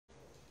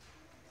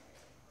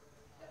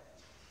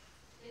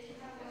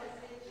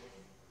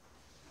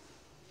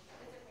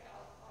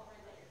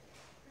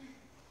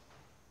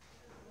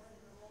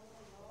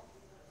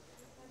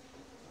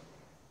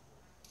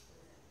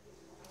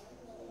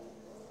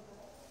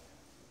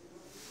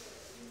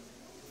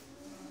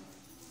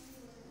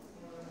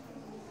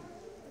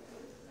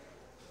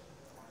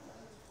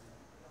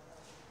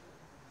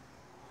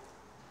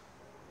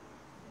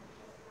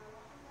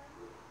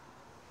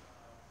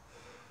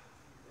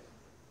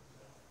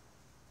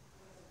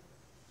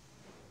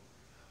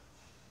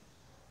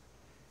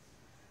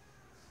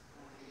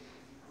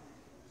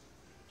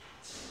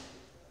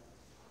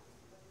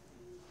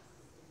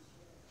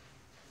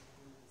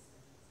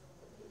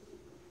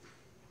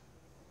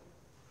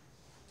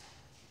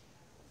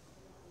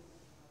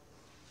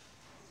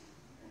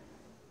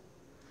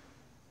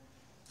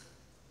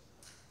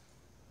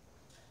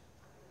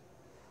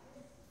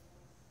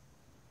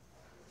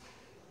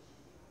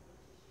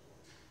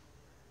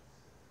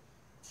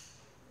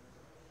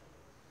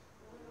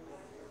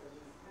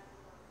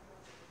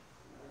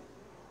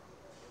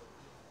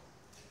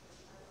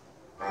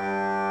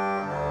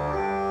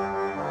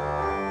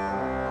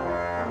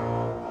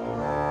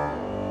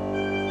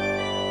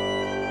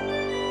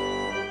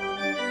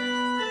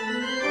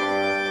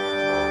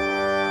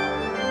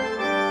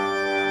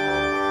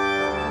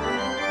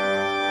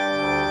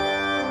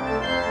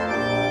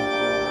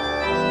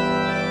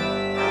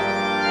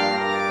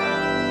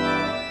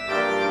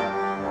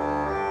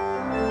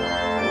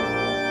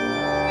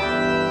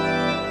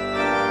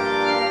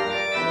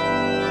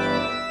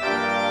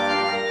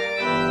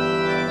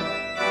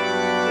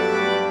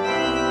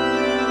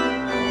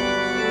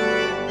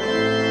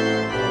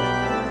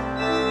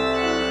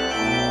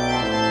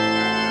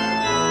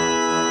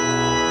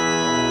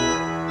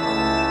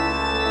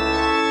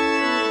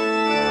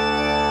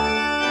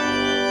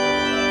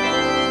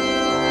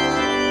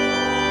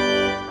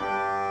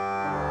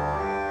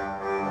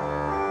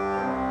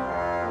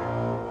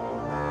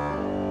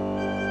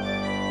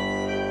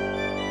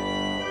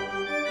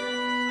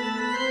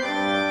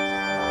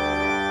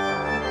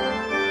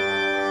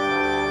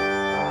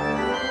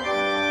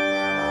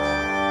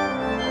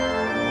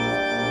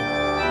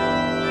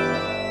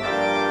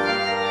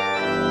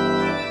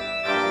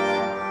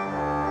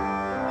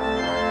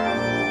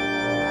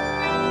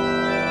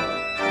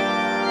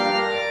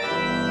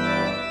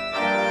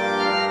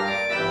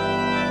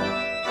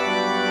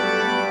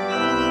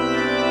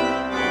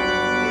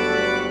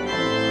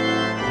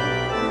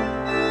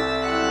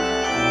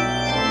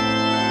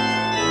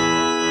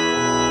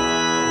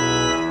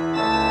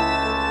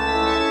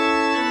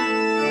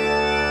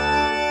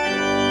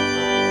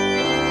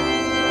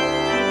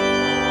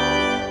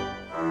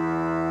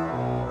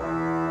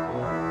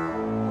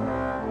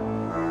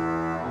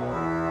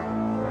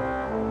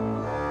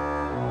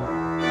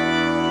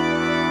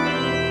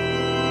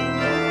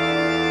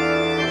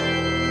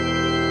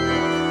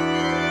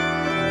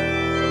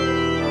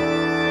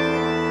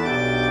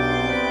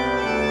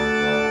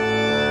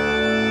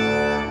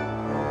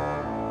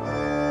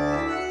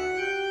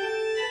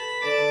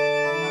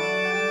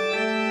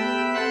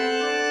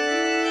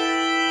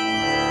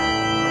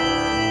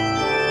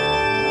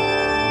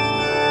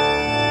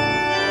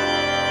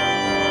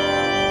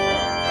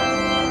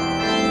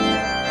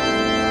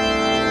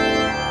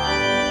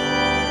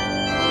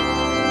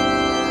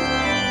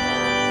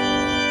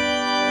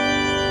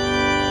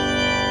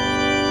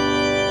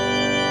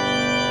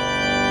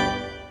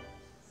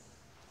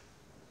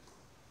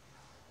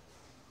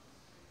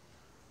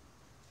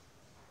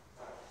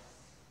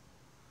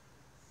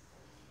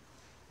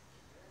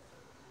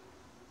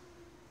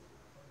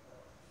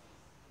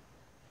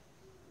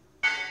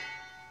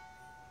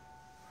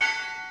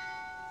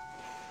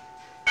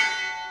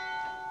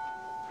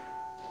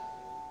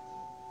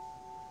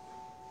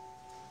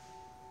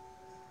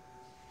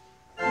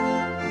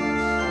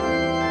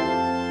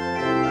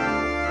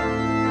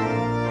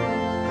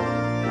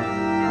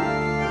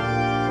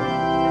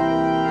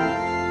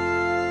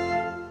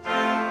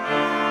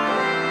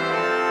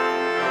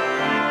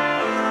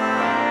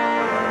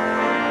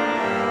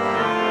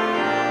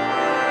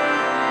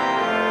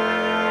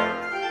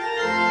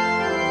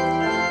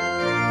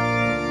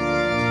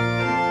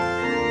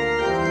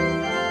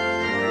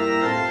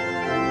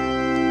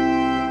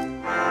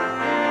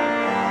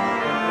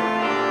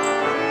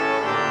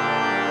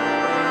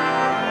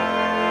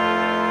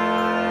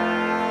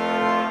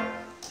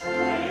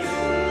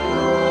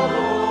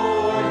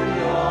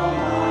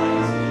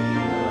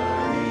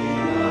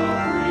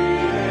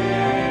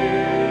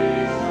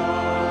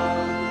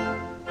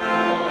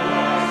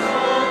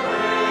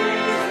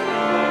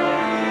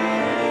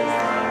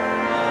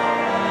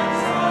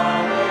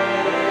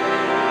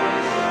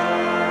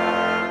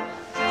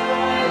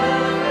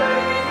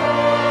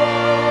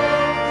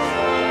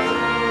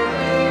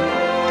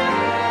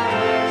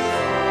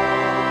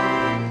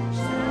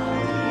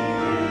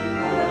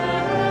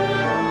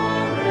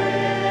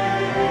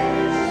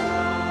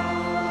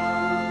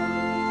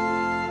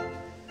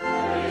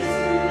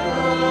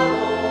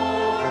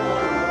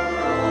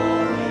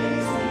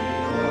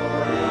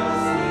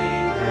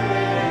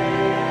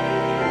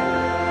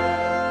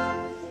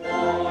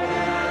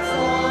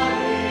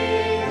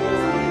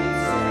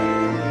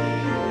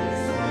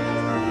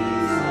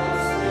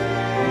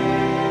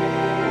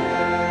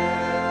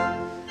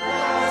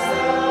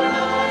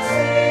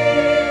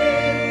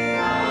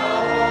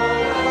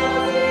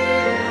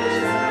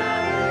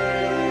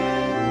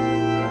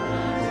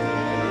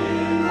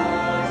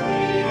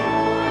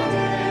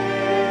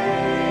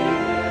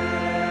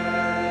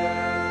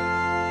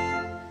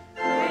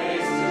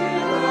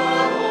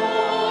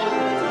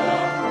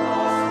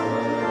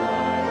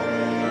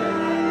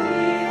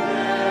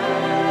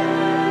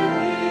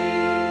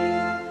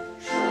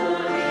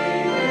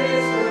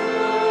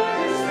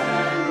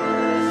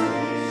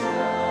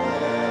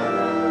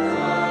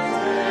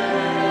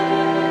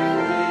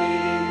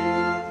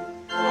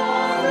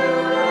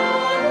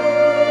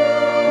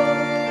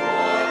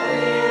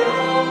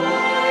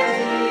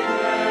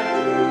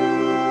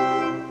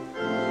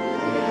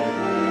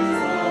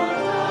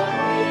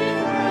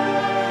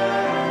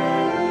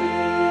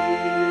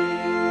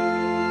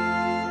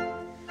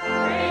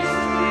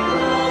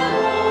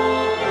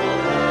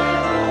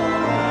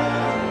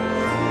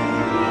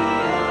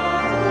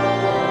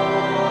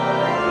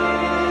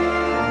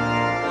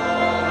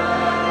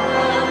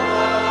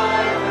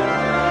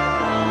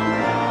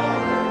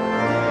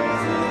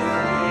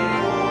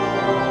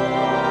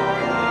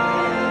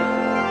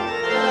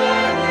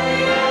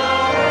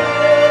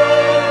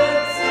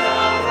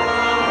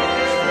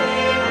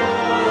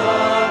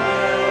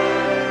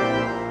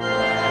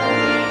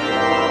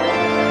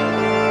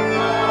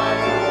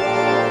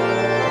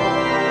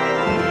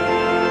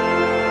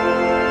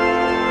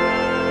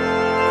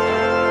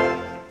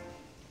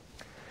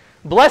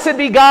Blessed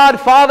be God,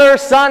 Father,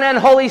 Son, and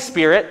Holy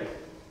Spirit.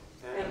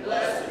 And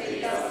blessed be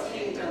His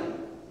kingdom,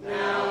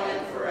 now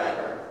and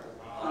forever.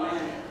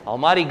 Amen.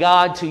 Almighty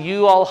God, to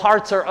you all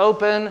hearts are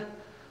open,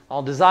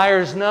 all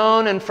desires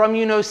known, and from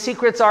you no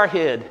secrets are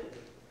hid.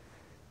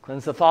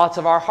 Cleanse the thoughts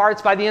of our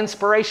hearts by the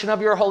inspiration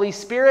of your Holy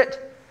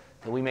Spirit,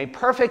 that we may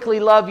perfectly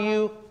love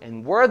you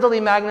and worthily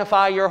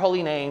magnify your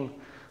holy name,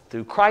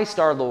 through Christ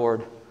our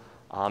Lord.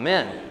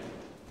 Amen.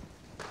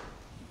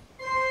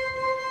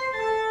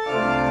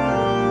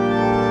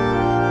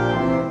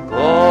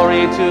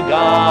 Glory to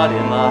God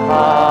in the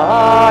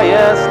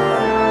highest,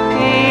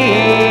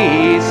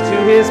 peace to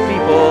his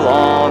people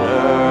on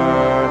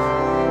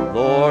earth.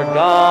 Lord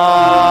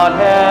God,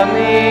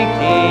 heavenly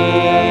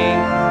King,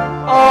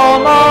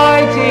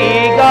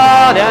 almighty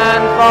God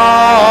and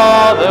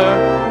Father,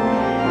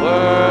 we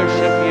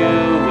worship you,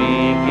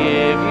 we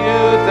give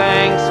you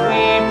thanks,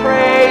 we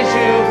praise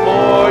you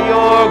for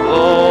your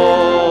glory.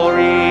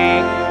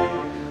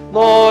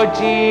 Lord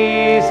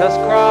Jesus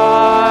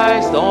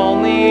Christ,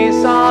 only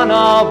Son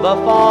of the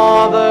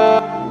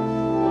Father,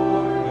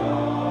 Lord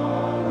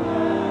God,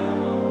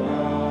 Lamb of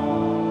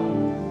God,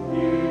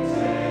 you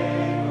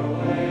take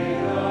away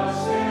the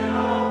sin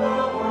of the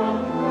world,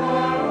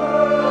 have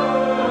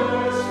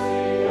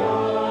mercy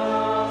on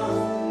us.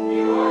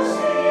 You are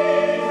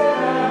seated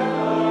at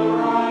the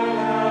right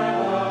hand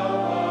of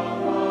the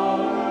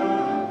Father,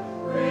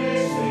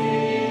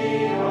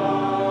 receive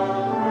our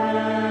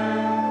prayer.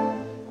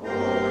 For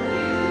you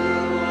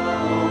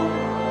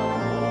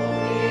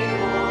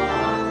alone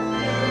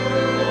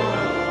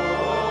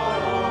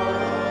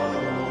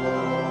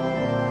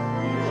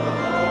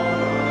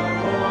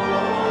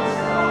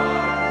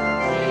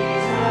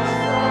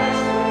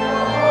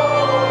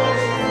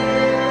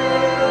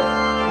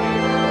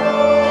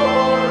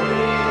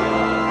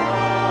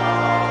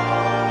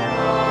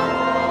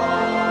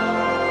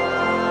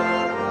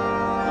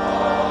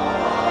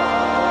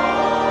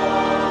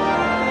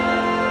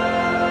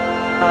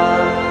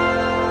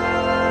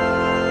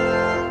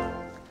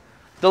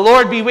The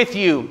Lord be with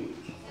you.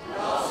 And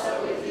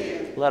also with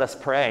you. Let us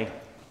pray.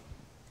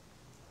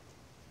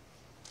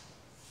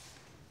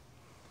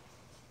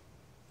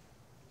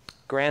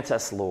 Grant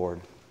us,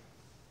 Lord,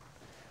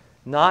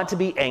 not to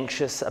be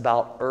anxious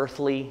about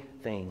earthly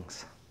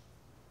things,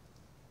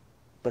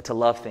 but to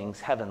love things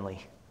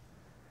heavenly.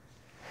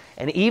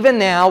 And even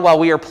now, while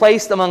we are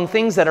placed among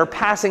things that are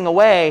passing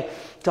away,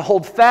 to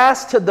hold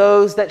fast to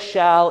those that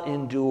shall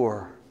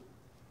endure.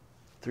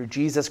 Through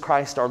Jesus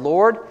Christ our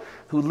Lord,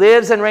 who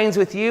lives and reigns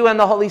with you and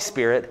the Holy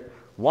Spirit,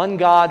 one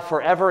God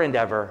forever and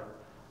ever.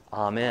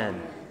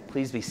 Amen.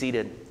 Please be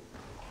seated.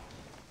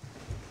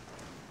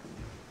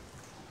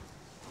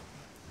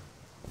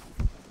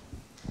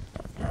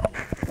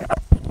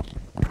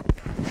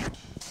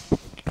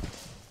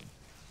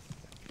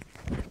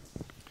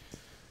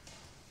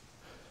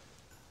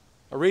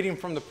 A reading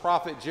from the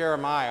prophet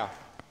Jeremiah.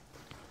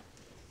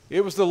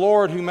 It was the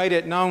Lord who made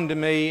it known to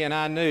me, and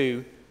I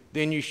knew.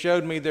 Then you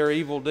showed me their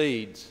evil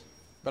deeds.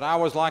 But I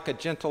was like a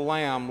gentle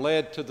lamb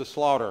led to the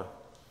slaughter.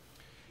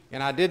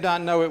 And I did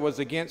not know it was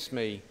against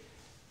me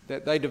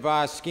that they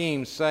devised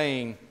schemes,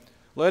 saying,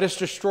 let us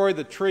destroy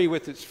the tree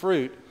with its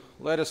fruit.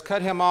 Let us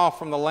cut him off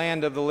from the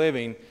land of the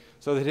living,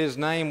 so that his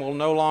name will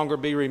no longer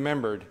be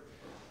remembered.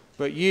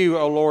 But you,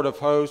 O Lord of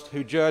hosts,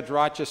 who judge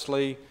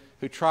righteously,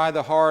 who try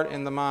the heart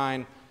and the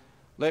mind,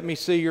 let me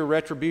see your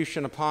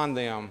retribution upon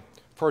them.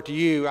 For to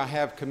you I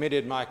have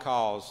committed my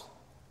cause.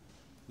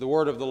 The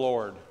word of the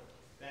Lord.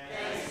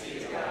 Thanks be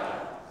to God.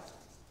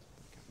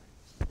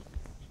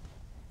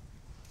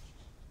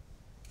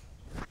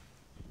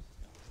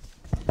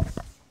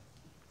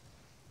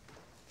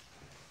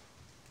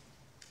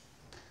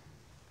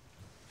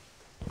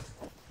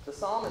 The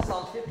psalm is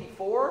Psalm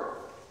 54,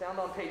 found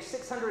on page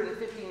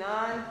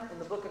 659 in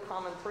the Book of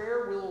Common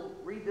Prayer. We'll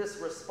read this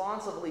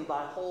responsively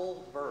by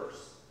whole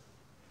verse.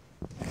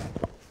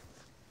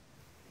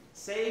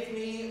 Save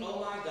me, O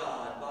my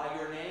God, by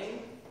your name.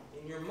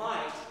 In your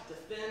might,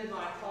 defend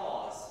my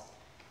cause.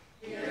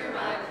 Hear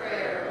my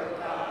prayer, O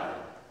God.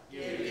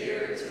 Give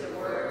ear to the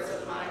words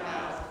of my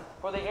mouth.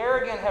 For the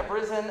arrogant have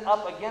risen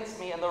up against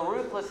me, and the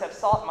ruthless have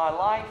sought my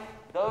life,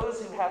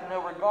 those who have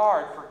no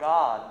regard for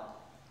God.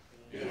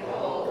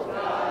 Behold,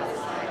 God is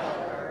my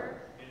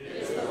helper. It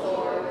is the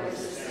Lord who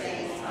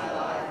sustains my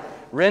life.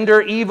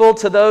 Render evil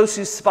to those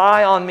who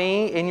spy on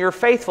me. In your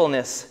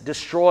faithfulness,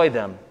 destroy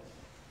them.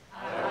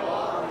 I will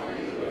offer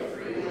you a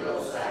free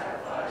will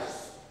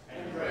sacrifice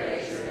and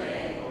praise your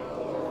name, O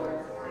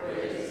Lord, for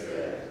it is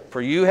good.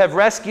 For you have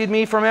rescued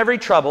me from every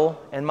trouble,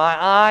 and my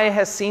eye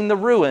has seen the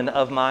ruin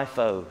of my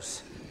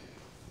foes.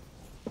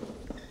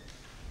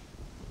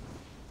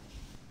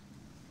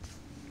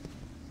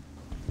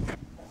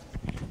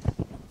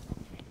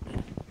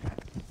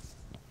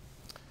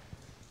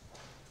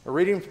 A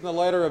reading from the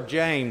letter of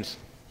James.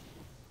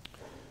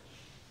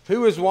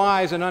 Who is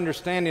wise and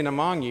understanding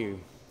among you?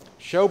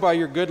 Show by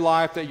your good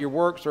life that your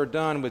works are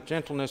done with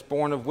gentleness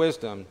born of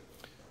wisdom.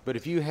 But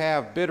if you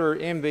have bitter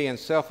envy and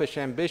selfish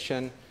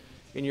ambition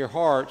in your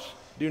hearts,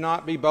 do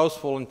not be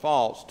boastful and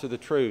false to the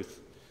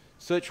truth.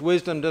 Such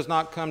wisdom does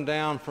not come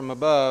down from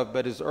above,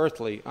 but is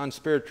earthly,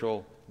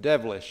 unspiritual,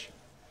 devilish.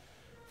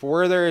 For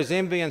where there is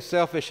envy and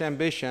selfish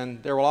ambition,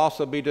 there will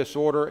also be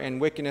disorder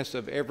and wickedness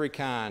of every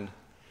kind.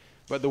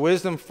 But the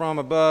wisdom from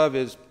above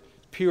is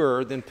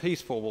purer than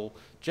peaceful,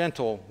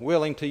 gentle,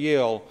 willing to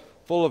yield,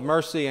 full of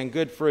mercy and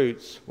good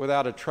fruits,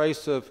 without a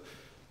trace of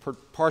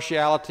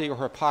partiality or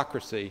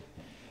hypocrisy.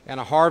 And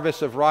a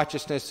harvest of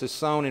righteousness is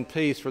sown in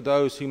peace for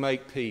those who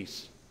make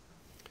peace.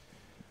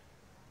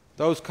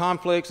 Those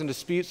conflicts and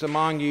disputes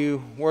among you,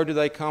 where do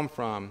they come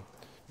from?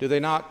 Do they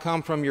not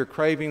come from your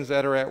cravings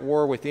that are at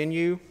war within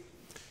you?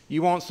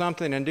 You want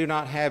something and do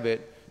not have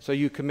it, so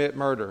you commit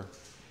murder.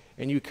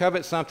 And you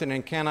covet something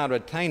and cannot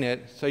obtain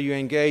it, so you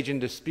engage in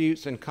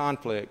disputes and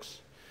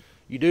conflicts.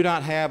 You do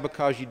not have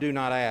because you do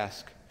not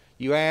ask.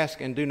 You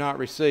ask and do not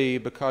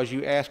receive because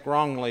you ask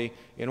wrongly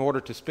in order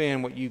to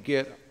spend what you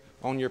get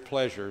on your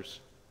pleasures.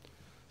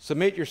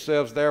 Submit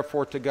yourselves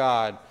therefore to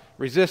God.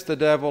 Resist the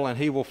devil and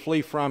he will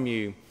flee from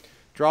you.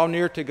 Draw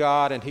near to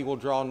God and he will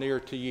draw near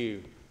to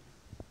you.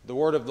 The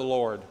word of the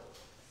Lord.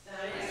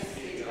 Thanks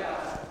be to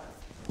God.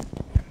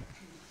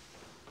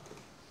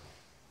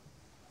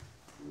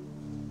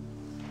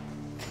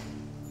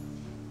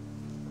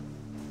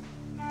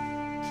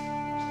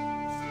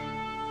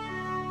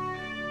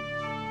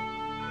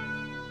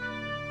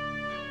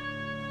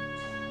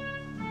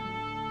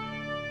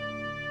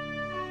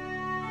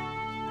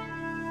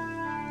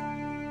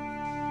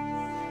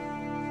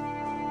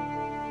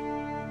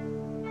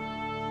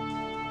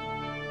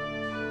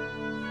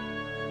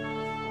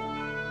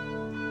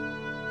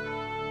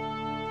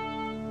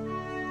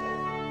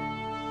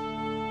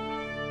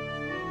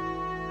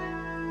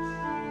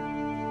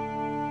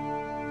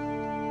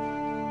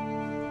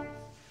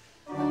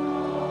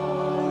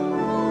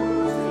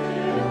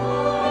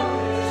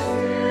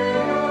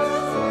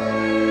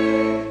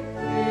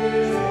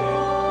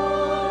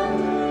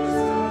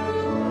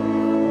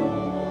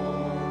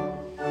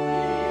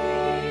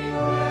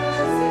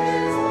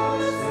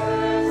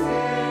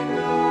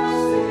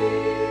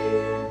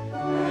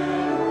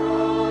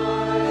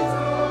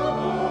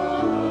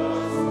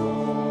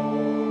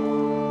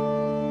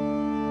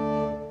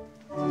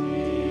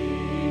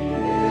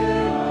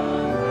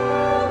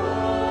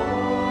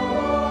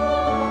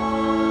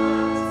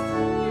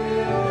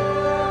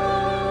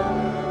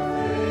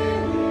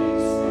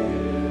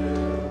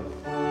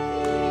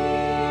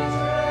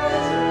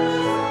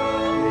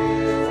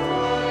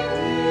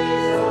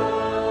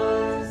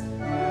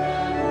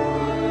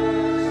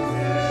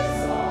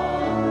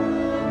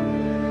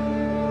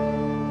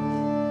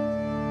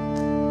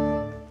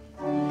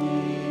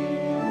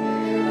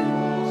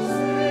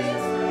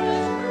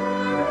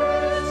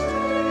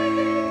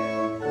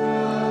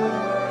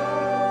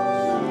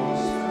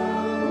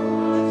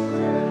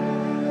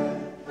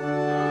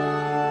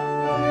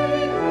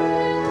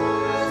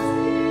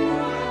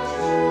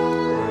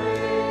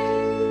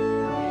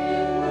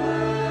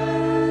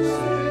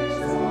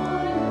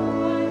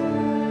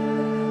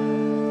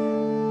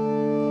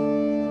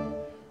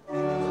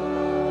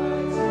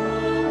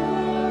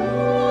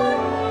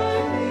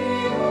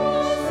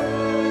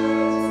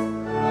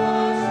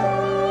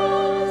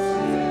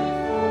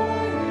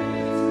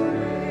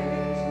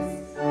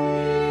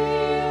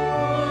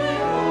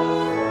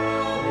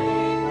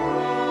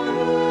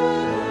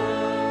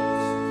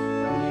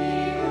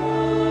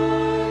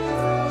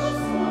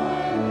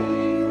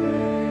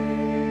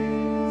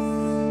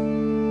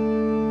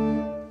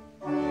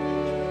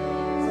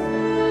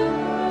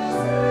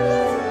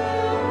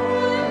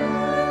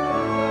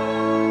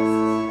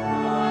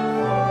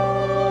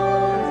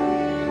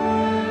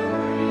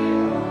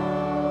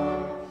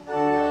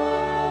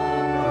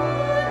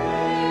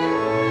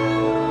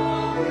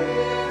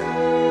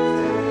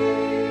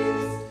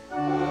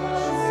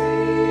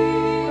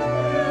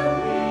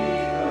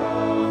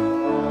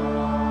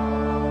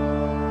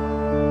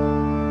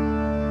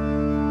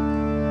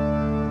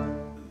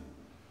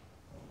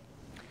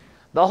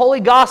 The Holy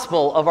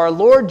Gospel of our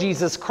Lord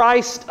Jesus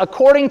Christ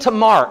according to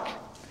Mark.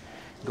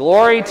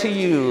 Glory to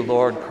you,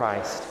 Lord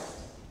Christ.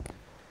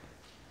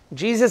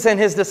 Jesus and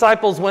his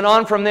disciples went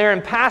on from there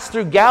and passed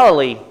through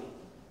Galilee.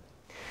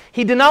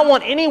 He did not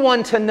want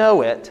anyone to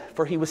know it,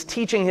 for he was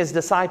teaching his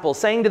disciples,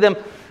 saying to them,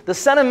 "The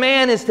Son of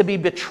Man is to be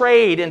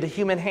betrayed into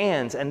human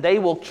hands, and they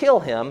will kill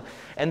him,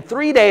 and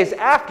 3 days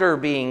after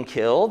being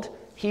killed,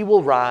 he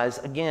will rise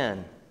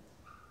again."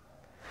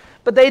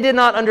 But they did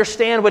not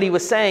understand what he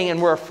was saying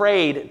and were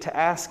afraid to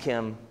ask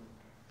him.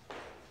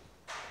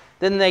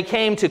 Then they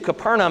came to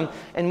Capernaum,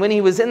 and when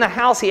he was in the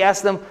house, he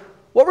asked them,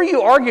 "What were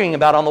you arguing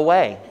about on the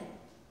way?"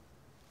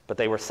 But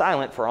they were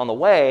silent, for on the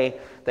way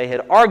they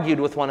had argued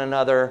with one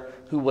another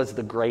who was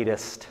the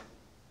greatest.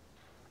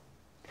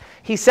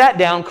 He sat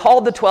down,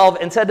 called the 12,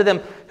 and said to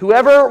them,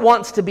 "Whoever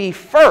wants to be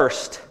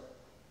first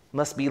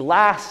must be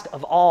last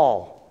of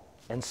all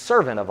and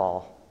servant of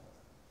all."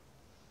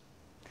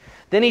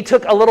 Then he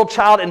took a little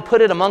child and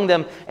put it among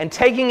them, and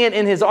taking it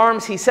in his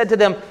arms, he said to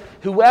them,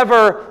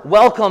 "Whoever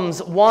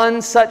welcomes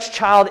one such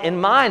child in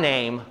my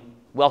name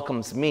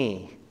welcomes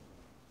me,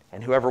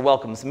 and whoever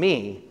welcomes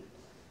me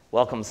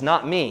welcomes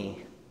not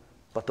me,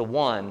 but the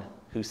one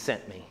who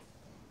sent me.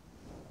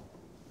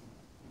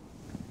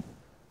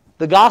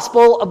 The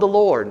gospel of the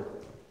Lord.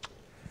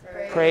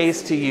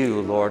 Praise to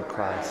you, Lord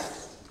Christ.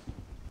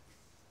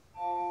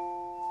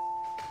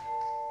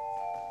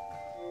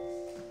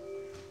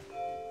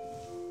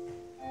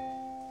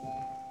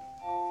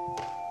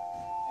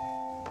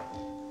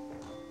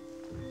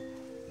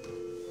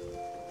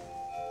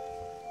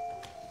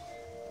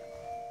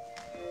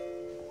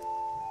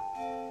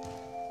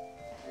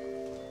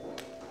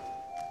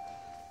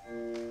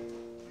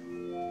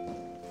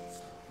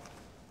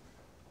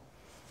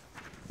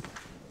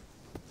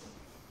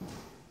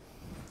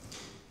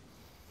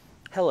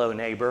 Hello,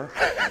 neighbor.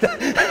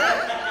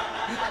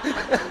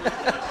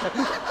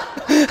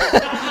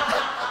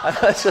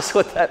 That's just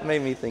what that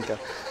made me think of.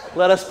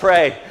 Let us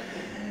pray.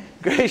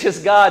 Gracious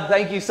God,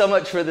 thank you so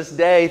much for this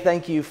day.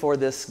 Thank you for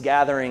this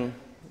gathering.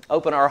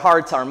 Open our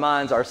hearts, our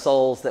minds, our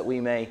souls, that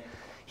we may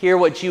hear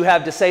what you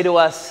have to say to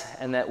us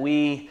and that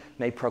we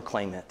may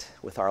proclaim it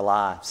with our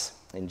lives.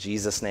 In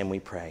Jesus' name we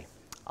pray.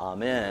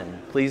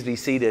 Amen. Please be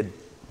seated.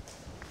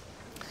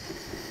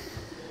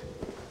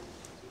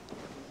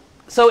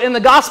 So in the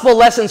gospel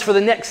lessons for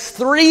the next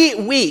 3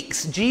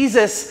 weeks,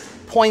 Jesus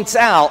points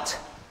out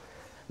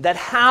that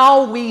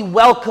how we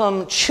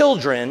welcome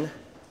children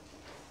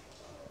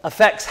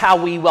affects how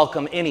we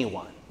welcome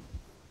anyone.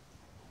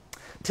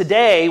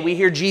 Today, we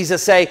hear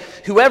Jesus say,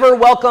 "Whoever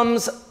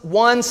welcomes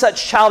one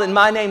such child in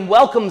my name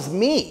welcomes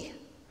me.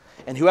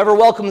 And whoever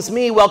welcomes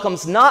me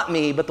welcomes not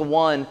me, but the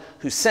one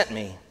who sent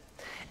me."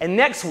 And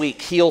next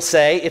week, he'll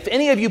say, "If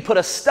any of you put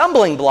a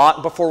stumbling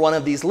block before one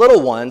of these little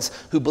ones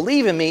who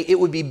believe in me, it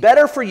would be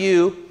better for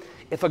you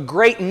if a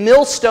great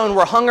millstone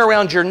were hung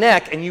around your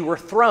neck and you were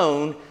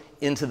thrown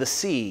into the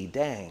sea."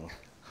 Dang.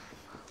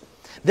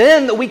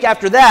 Then the week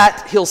after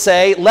that, he'll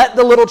say, "Let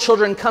the little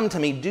children come to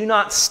me. Do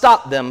not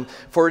stop them,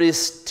 for it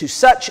is to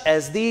such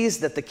as these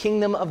that the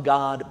kingdom of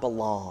God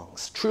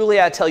belongs.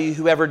 Truly I tell you,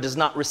 whoever does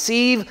not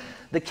receive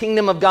the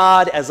kingdom of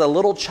God as a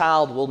little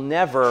child will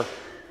never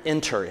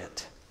enter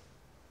it."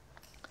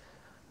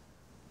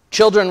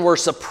 Children were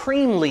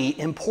supremely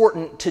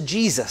important to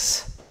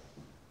Jesus.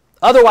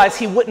 Otherwise,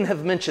 he wouldn't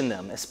have mentioned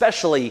them,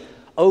 especially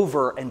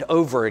over and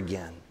over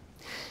again.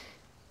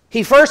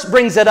 He first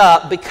brings it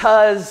up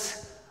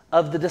because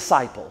of the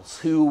disciples,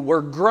 who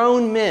were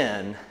grown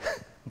men,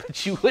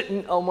 but you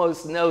wouldn't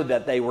almost know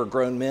that they were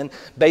grown men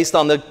based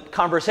on the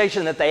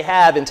conversation that they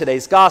have in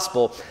today's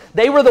gospel.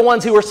 They were the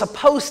ones who were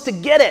supposed to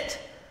get it,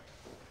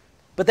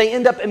 but they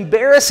end up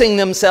embarrassing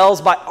themselves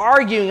by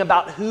arguing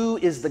about who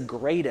is the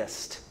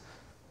greatest.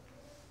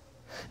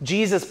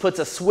 Jesus puts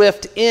a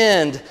swift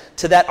end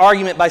to that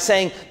argument by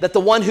saying that the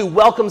one who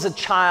welcomes a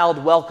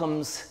child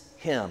welcomes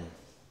him,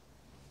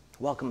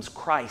 welcomes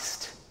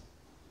Christ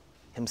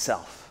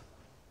himself.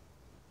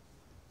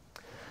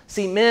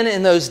 See, men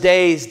in those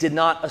days did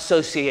not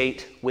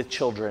associate with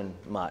children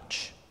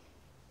much.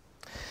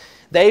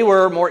 They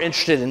were more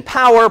interested in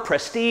power,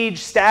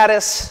 prestige,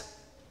 status,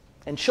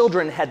 and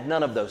children had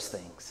none of those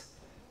things.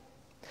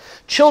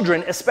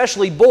 Children,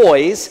 especially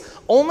boys,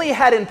 only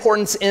had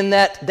importance in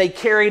that they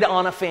carried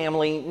on a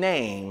family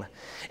name.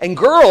 And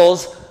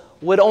girls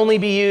would only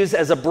be used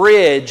as a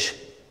bridge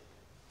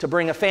to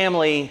bring a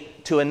family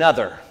to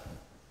another.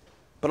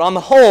 But on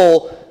the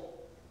whole,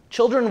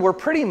 children were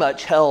pretty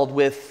much held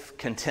with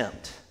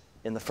contempt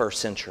in the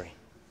first century.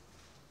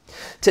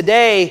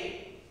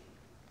 Today,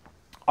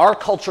 our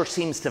culture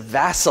seems to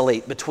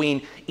vacillate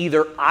between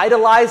either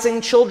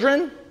idolizing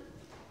children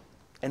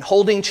and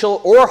holding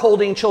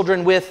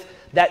children with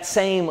that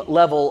same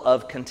level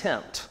of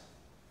contempt.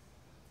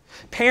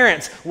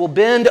 Parents will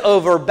bend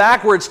over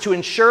backwards to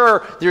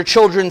ensure their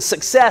children's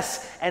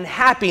success and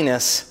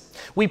happiness.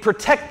 We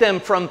protect them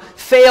from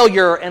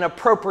failure and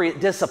appropriate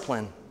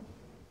discipline.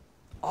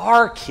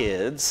 Our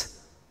kids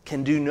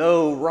can do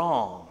no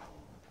wrong.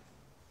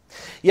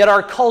 Yet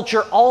our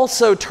culture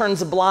also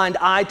turns a blind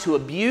eye to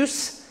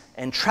abuse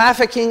and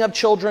trafficking of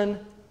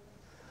children,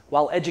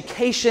 while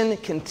education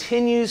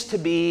continues to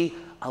be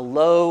a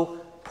low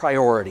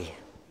priority.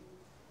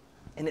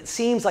 And it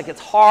seems like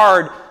it's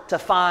hard to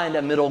find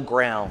a middle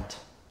ground.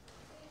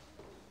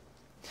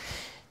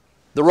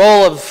 The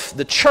role of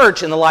the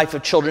church in the life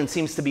of children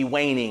seems to be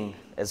waning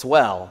as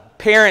well.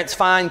 Parents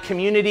find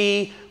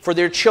community for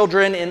their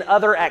children in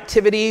other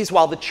activities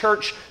while the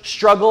church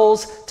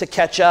struggles to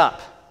catch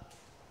up.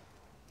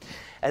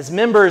 As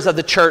members of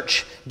the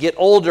church get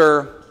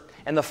older,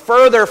 and the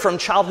further from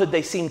childhood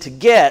they seem to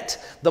get,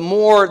 the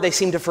more they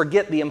seem to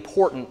forget the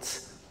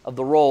importance of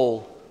the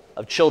role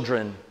of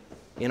children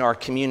in our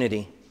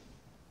community.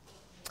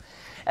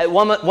 At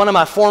one of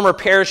my former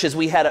parishes,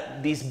 we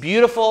had these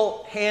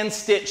beautiful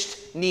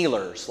hand-stitched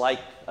kneelers, like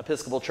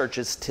Episcopal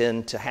churches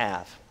tend to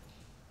have.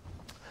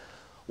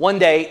 One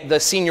day,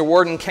 the senior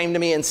warden came to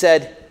me and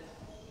said,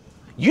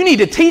 "You need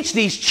to teach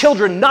these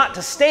children not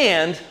to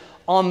stand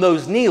on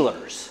those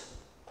kneelers."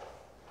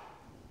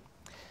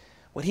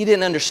 What he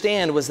didn't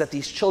understand was that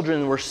these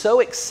children were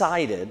so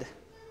excited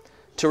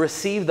to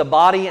receive the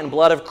body and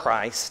blood of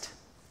Christ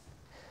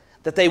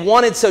that they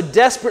wanted so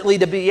desperately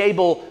to be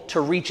able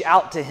to reach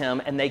out to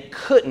him, and they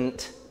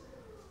couldn't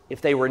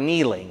if they were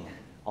kneeling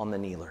on the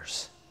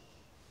kneelers.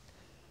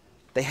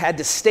 They had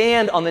to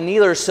stand on the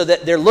kneelers so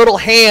that their little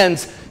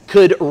hands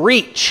could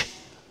reach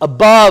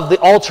above the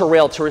altar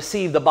rail to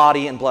receive the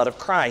body and blood of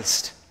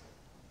Christ.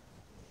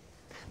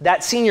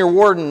 That senior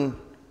warden,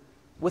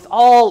 with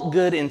all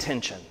good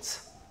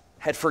intentions,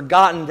 had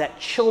forgotten that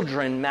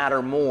children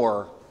matter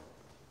more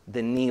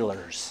than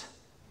kneelers.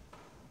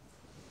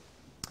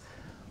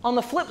 On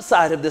the flip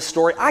side of this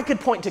story, I could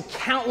point to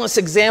countless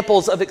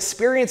examples of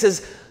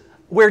experiences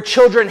where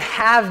children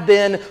have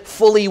been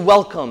fully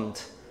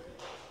welcomed.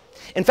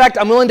 In fact,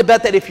 I'm willing to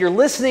bet that if you're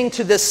listening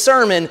to this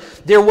sermon,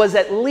 there was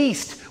at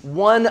least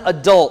one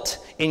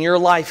adult in your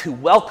life who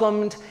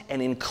welcomed and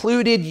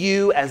included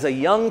you as a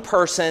young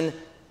person,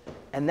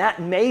 and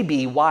that may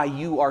be why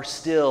you are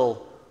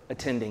still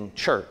attending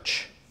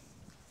church.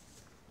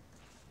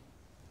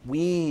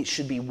 We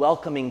should be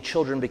welcoming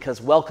children because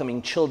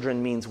welcoming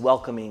children means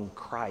welcoming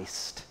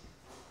Christ.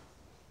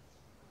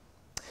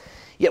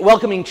 Yet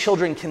welcoming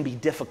children can be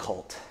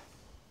difficult.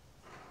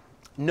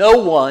 No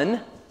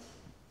one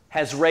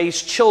has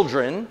raised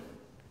children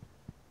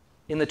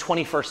in the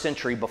 21st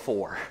century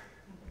before.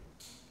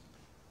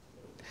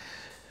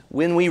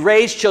 When we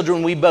raise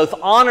children, we both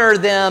honor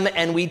them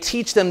and we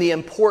teach them the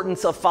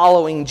importance of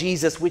following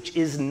Jesus, which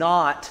is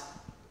not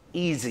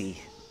easy.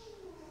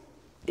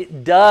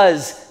 It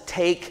does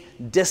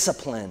take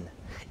discipline.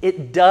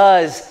 It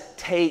does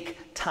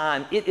take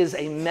time. It is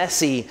a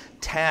messy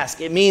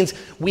task. It means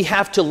we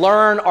have to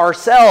learn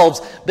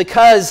ourselves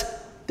because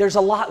there's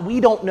a lot we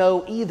don't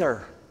know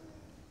either.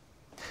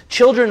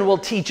 Children will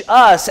teach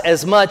us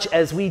as much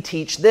as we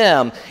teach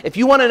them. If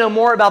you want to know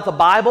more about the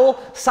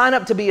Bible, sign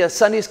up to be a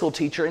Sunday school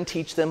teacher and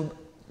teach them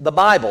the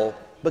Bible,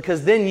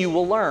 because then you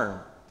will learn.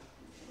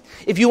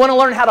 If you want to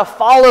learn how to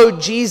follow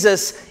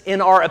Jesus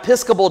in our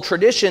Episcopal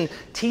tradition,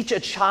 teach a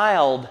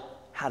child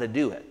how to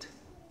do it.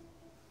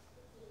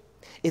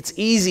 It's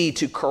easy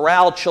to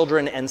corral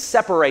children and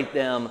separate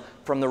them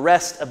from the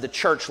rest of the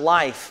church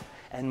life,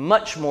 and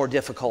much more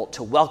difficult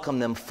to welcome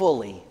them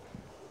fully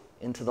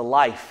into the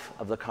life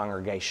of the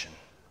congregation.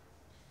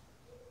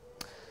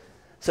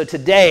 So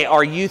today,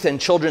 our youth and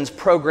children's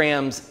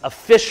programs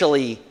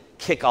officially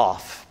kick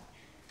off.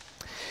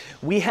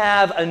 We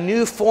have a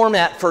new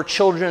format for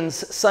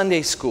children's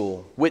Sunday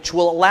school, which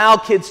will allow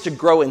kids to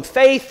grow in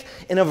faith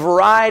in a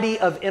variety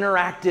of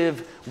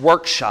interactive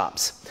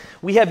workshops.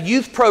 We have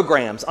youth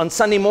programs on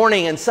Sunday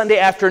morning and Sunday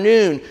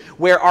afternoon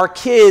where our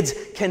kids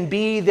can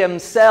be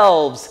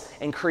themselves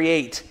and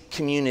create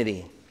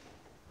community.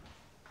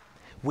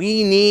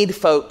 We need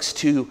folks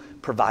to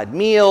provide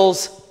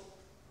meals,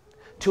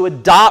 to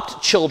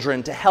adopt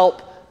children, to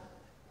help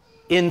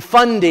in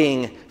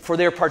funding for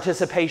their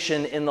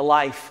participation in the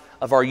life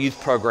of our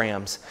youth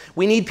programs.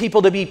 We need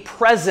people to be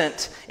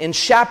present in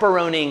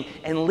chaperoning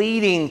and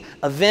leading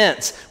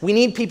events. We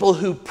need people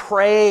who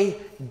pray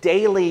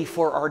daily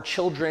for our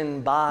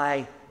children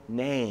by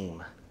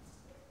name.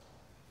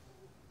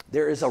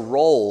 There is a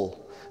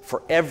role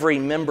for every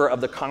member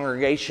of the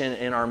congregation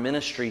in our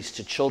ministries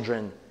to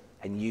children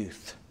and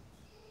youth.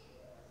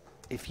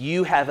 If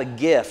you have a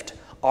gift,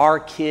 our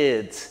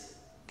kids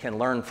can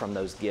learn from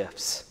those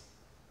gifts.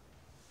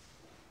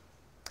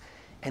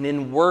 And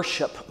in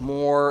worship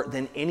more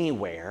than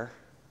anywhere,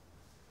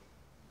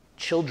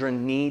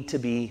 children need to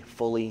be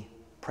fully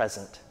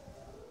present.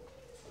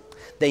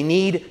 They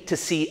need to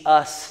see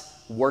us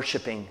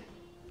worshiping,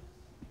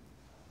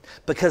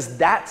 because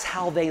that's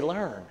how they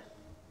learn.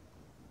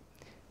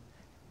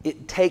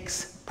 It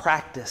takes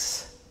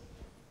practice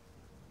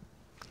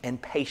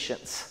and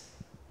patience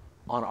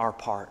on our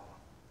part.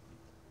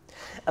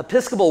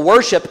 Episcopal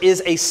worship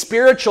is a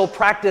spiritual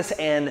practice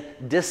and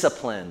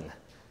discipline.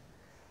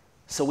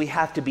 So we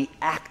have to be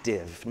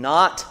active,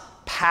 not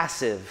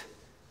passive,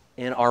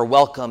 in our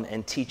welcome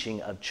and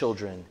teaching of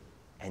children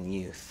and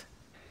youth.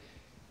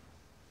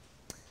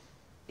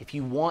 If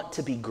you want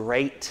to be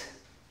great,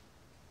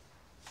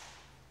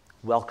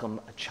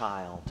 welcome a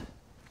child.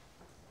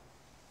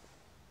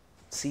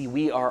 See,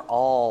 we are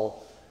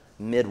all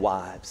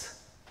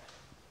midwives,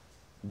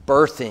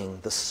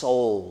 birthing the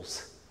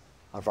souls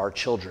of our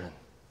children.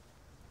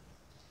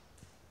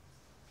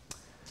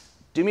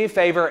 Do me a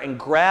favor and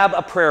grab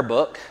a prayer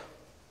book.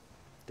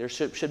 There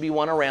should be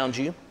one around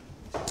you.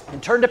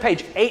 And turn to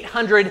page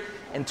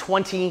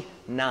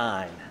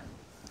 829.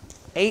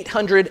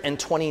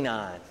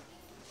 829.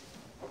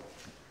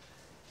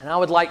 And I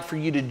would like for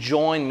you to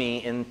join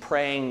me in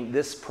praying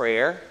this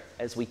prayer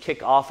as we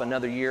kick off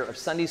another year of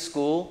Sunday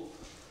school,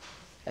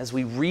 as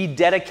we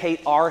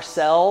rededicate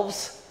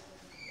ourselves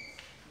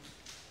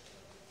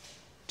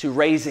to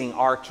raising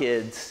our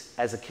kids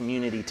as a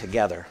community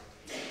together.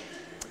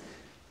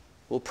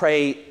 We'll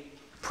pray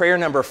prayer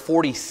number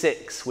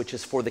 46, which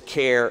is for the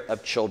care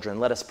of children.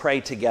 Let us pray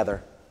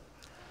together.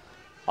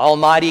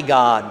 Almighty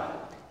God,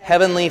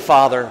 Heavenly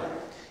Father,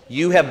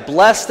 you have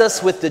blessed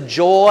us with the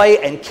joy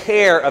and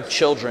care of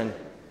children.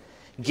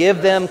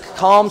 Give them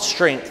calm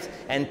strength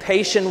and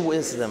patient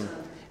wisdom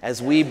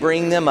as we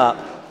bring them up.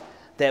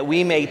 that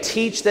we may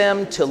teach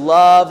them to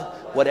love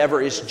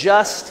whatever is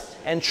just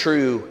and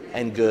true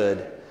and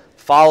good,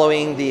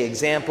 following the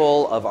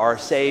example of our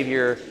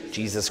Savior,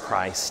 Jesus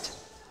Christ.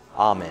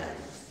 Amen.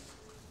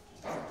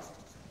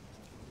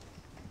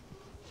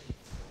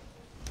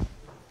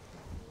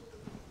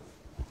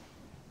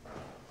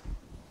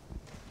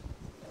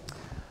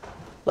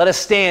 Let us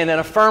stand and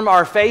affirm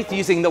our faith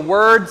using the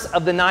words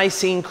of the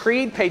Nicene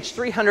Creed, page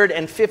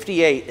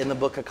 358 in the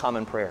Book of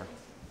Common Prayer.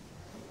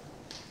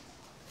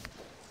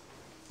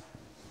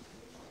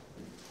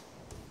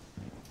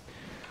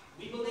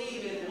 We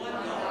believe in one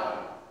God,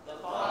 the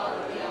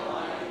Father, the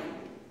Almighty,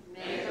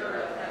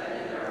 maker of heaven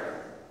and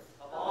earth,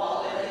 of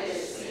all that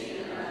is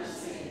seen and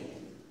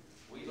unseen.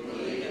 We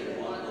believe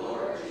in one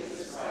Lord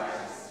Jesus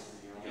Christ,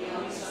 the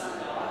only Son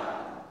of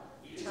God,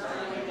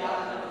 eternally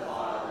begotten of the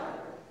Father,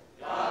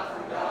 God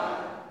from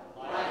God,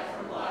 light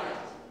from light,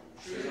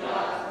 true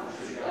God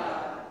from true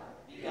God,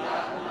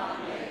 begotten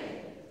not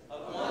made,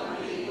 of one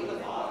being with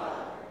the Father.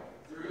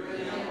 Through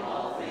him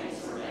all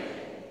things were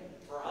made.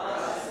 For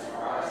us and for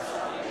our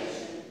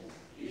salvation,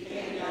 he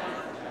came down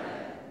from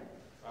heaven.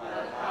 By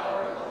the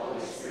power of the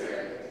Holy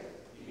Spirit,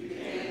 he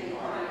became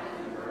incarnate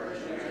from the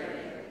Virgin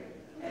Mary,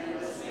 and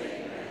was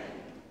made man.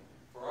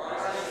 For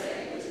our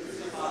sake he was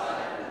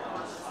crucified under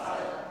Pontius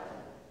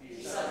Pilate.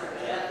 He suffered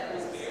death and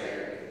was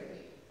buried.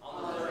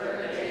 On the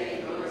third day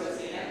he rose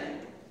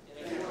again,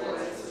 in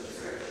accordance with the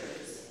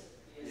Scriptures.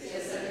 He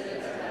ascended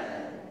into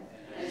heaven,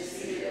 and is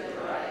seated at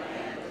the right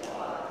hand of the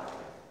Father.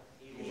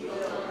 He will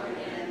come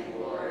again in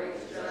glory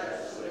to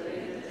judge the living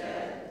and the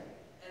dead,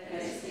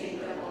 and his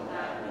kingdom will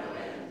have no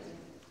end.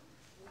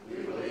 We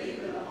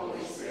believe in the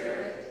Holy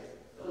Spirit,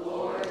 the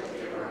Lord,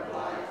 giver of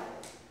life,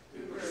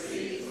 who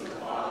proceeds from the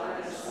Father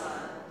and the Son.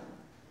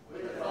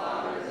 With the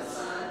Father and the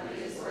Son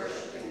he is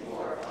worshipped and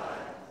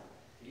glorified.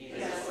 He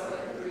has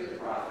spoken through the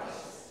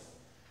prophets.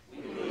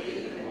 We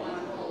believe in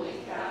one holy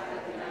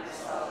Catholic and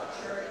Apostolic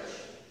Church.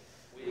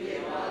 We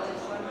acknowledge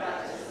one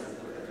baptism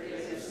for the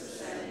forgiveness of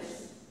sins.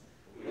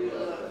 We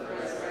look for the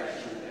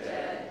resurrection of the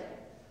dead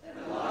and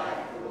the life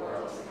of the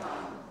world to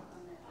come.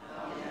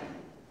 Amen.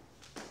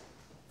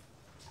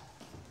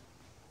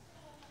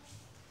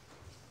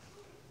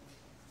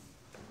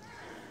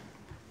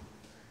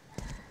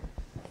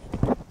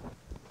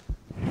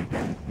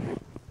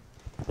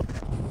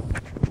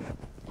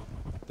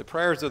 The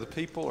prayers of the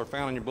people are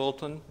found in your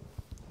bulletin,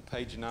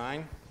 page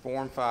 9,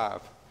 form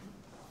 5.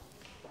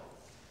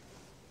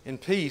 In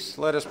peace,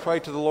 let us pray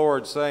to the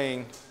Lord,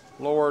 saying,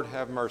 Lord,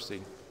 have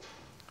mercy.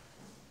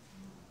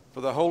 For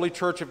the holy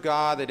church of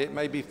God, that it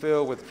may be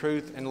filled with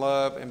truth and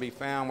love and be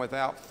found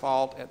without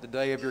fault at the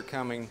day of your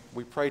coming,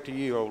 we pray to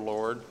you, O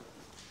Lord.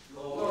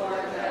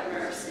 Lord, have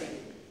mercy.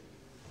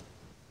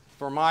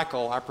 For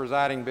Michael, our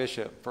presiding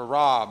bishop, for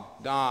Rob,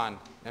 Don,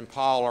 and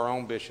Paul, our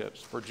own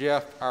bishops, for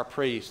Jeff, our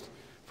priest,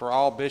 for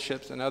all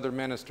bishops and other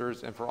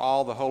ministers, and for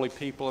all the holy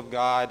people of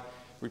God,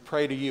 we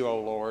pray to you, O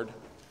Lord.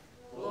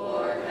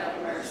 Lord,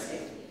 have mercy.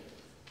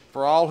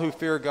 For all who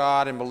fear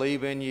God and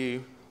believe in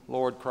you,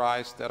 Lord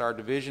Christ, that our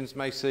divisions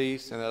may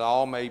cease and that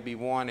all may be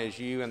one as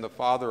you and the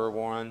Father are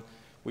one,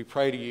 we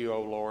pray to you,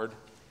 O Lord.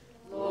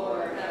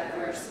 Lord, have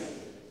mercy.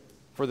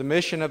 For the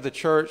mission of the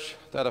church,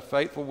 that a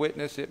faithful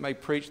witness it may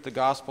preach the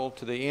gospel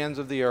to the ends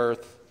of the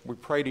earth, we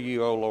pray to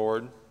you, O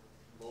Lord.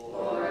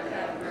 Lord,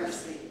 have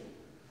mercy.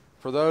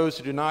 For those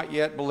who do not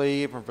yet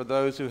believe and for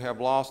those who have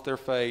lost their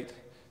faith,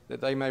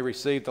 that they may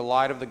receive the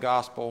light of the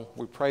gospel,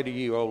 we pray to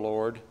you, O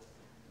Lord.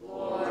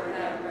 Lord,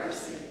 have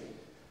mercy.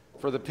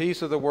 For the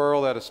peace of the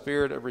world, that a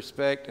spirit of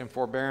respect and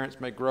forbearance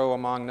may grow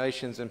among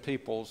nations and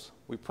peoples,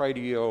 we pray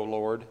to you, O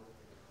Lord.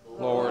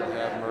 Lord,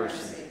 have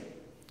mercy.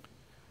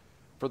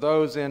 For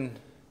those in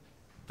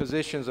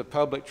positions of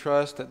public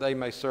trust, that they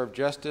may serve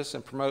justice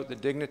and promote the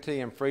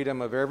dignity and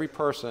freedom of every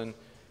person,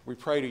 we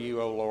pray to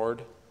you, O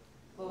Lord.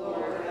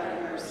 Lord,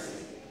 have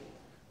mercy.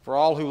 For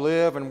all who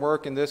live and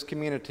work in this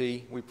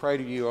community, we pray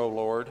to you, O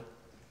Lord.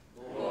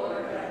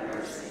 Lord, have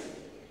mercy.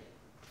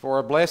 For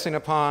a blessing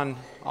upon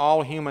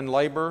all human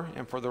labor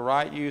and for the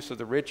right use of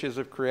the riches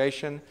of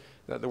creation,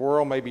 that the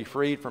world may be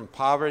freed from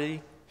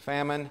poverty,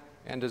 famine,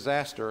 and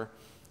disaster,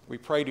 we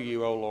pray to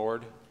you, O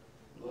Lord.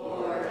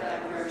 Lord,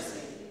 have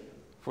mercy.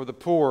 For the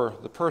poor,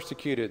 the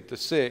persecuted, the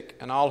sick,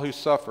 and all who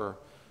suffer,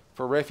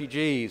 for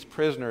refugees,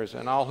 prisoners,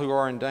 and all who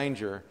are in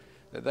danger,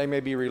 that they may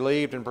be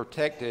relieved and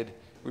protected,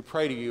 we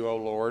pray to you, O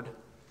Lord.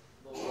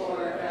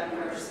 Lord, have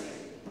mercy.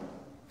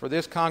 For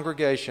this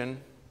congregation,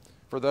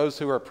 for those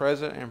who are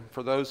present and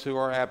for those who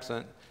are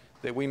absent,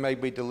 that we may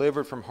be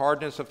delivered from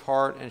hardness of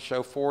heart and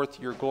show forth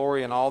your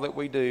glory in all that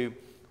we do,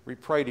 we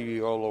pray to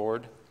you, O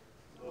Lord.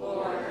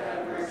 Lord,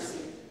 have mercy.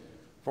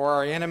 For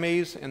our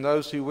enemies and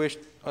those who wish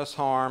us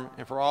harm,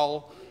 and for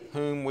all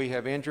whom we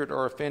have injured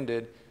or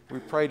offended, we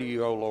pray to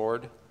you, O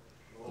Lord.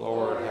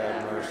 Lord,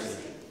 have mercy.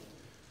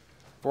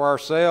 For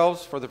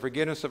ourselves, for the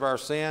forgiveness of our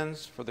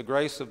sins, for the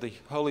grace of the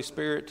Holy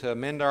Spirit to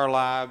amend our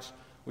lives,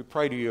 we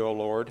pray to you, O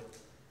Lord.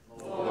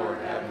 Lord,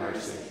 have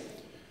mercy.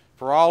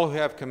 For all who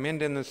have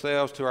commended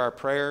themselves to our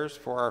prayers,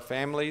 for our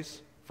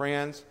families,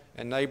 friends,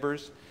 and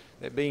neighbors,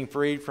 that being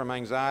freed from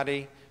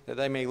anxiety, that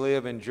they may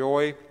live in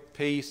joy,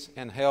 peace,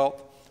 and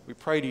health. We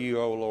pray to you,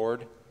 O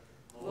Lord.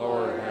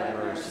 Lord, have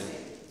mercy.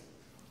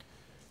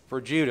 For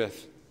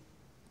Judith,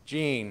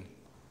 Jean,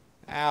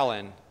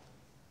 Alan,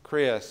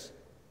 Chris,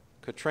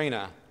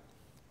 Katrina,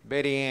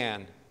 Betty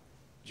Ann,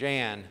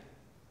 Jan,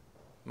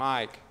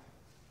 Mike,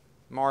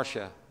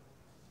 Marcia,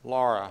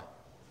 Laura,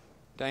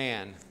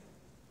 Dan,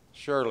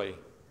 Shirley,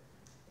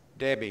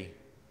 Debbie,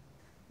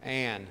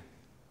 Ann,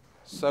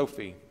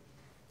 Sophie,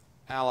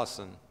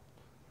 Allison,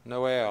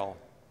 Noel,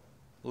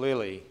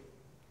 Lily,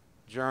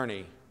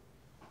 Journey,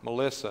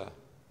 Melissa,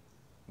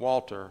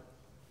 Walter,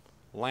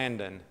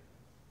 Landon,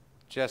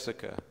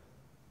 Jessica,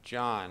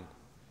 John,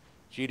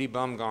 Judy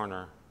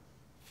Bumgarner,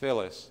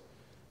 Phyllis,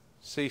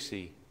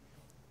 Cece,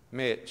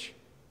 Mitch,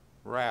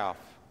 Ralph,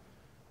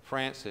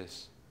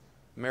 Francis,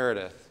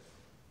 Meredith,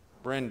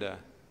 Brenda,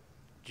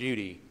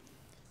 Judy,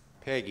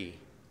 Peggy,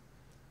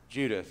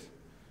 Judith,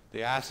 the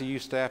ICU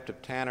staff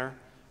of Tanner,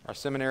 our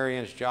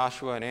seminarians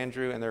Joshua and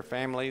Andrew and their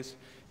families,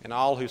 and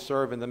all who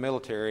serve in the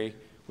military.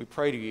 We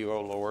pray to you,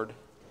 O Lord.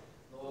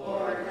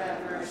 Lord,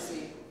 have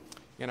mercy.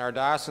 In our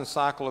diocesan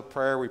cycle of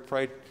prayer, we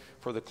pray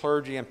for the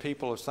clergy and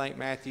people of St.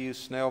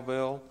 Matthew's,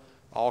 Snellville,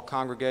 all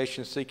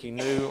congregations seeking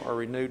new or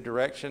renewed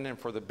direction, and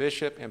for the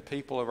bishop and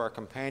people of our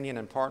companion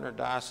and partner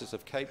diocese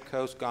of Cape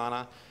Coast,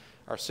 Ghana,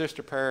 our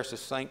sister parish of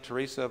St.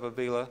 Teresa of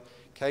Avila,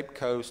 Cape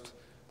Coast.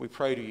 We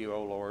pray to you,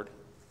 O Lord.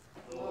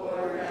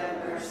 Lord,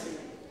 have mercy.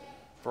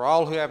 For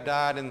all who have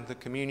died in the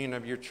communion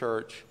of your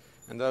church,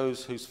 and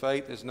those whose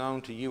faith is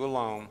known to you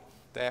alone,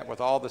 that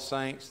with all the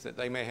saints that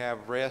they may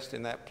have rest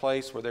in that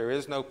place where there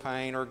is no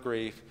pain or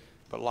grief,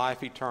 but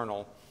life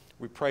eternal,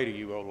 we pray to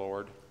you, O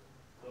Lord.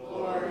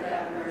 Lord,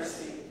 have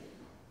mercy.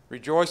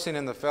 Rejoicing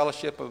in the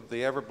fellowship of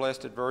the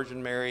ever-blessed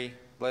Virgin Mary,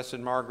 Blessed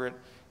Margaret,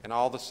 and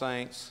all the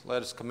saints,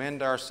 let us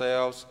commend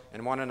ourselves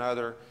and one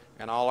another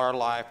and all our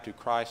life to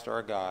Christ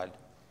our God.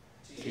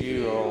 To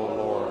you, O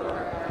Lord, our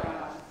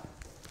God.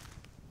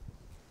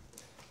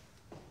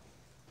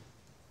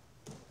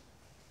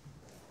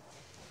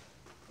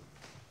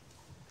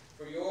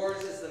 For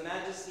yours is the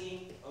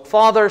majesty, O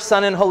Father,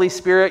 Son, and Holy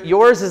Spirit.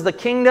 Yours is the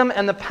kingdom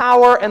and the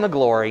power and the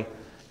glory,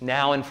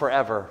 now and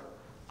forever.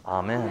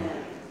 Amen.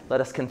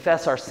 Let us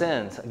confess our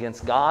sins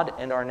against God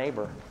and our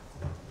neighbor.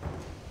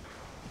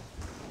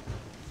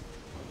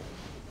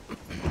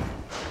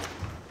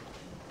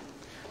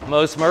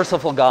 Most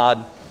merciful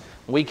God,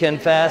 we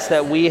confess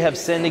that we have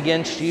sinned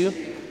against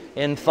you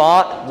in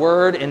thought,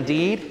 word, and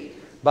deed,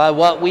 by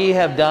what we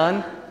have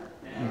done,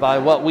 by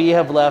what we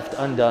have left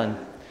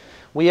undone.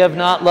 We have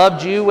not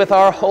loved you with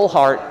our whole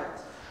heart.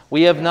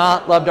 We have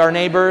not loved our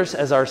neighbors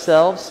as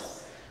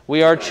ourselves.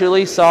 We are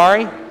truly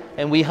sorry,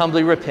 and we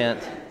humbly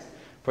repent.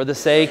 For the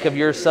sake of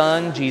your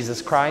Son,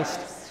 Jesus Christ,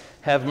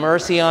 have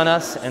mercy on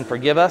us and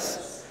forgive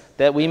us,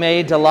 that we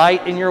may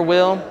delight in your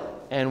will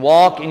and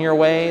walk in your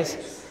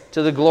ways,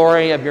 to the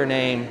glory of your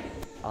name.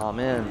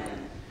 Amen.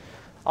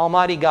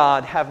 Almighty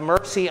God, have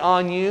mercy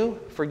on you,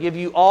 forgive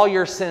you all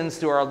your sins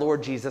through our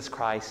Lord Jesus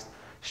Christ,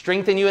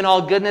 strengthen you in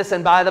all goodness,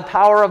 and by the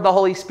power of the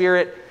Holy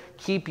Spirit,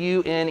 keep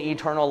you in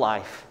eternal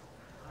life.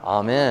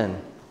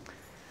 Amen.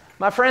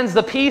 My friends,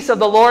 the peace of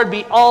the Lord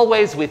be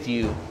always with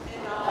you.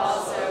 And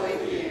also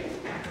with you.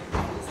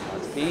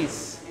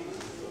 Peace.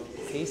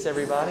 Peace,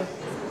 everybody.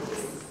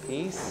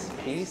 Peace,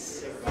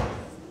 peace.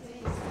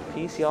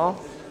 Peace,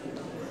 y'all.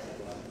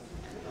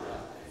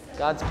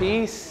 God's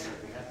peace.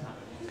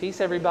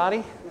 Peace,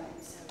 everybody.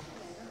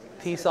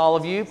 Peace, all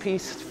of you.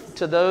 Peace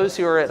to those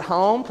who are at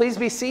home. Please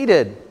be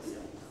seated.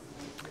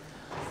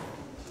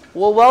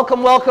 Well,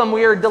 welcome, welcome.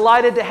 We are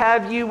delighted to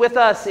have you with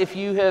us. If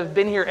you have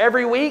been here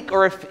every week,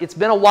 or if it's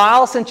been a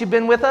while since you've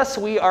been with us,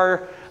 we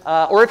are,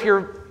 or if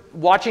you're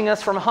watching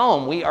us from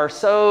home, we are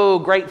so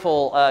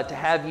grateful to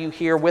have you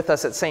here with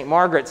us at St.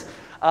 Margaret's.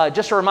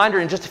 Just a reminder,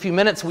 in just a few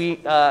minutes,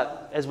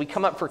 as we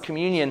come up for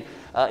communion,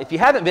 if you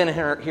haven't been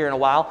here in a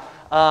while,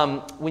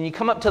 when you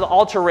come up to the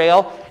altar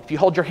rail, if you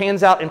hold your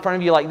hands out in front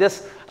of you like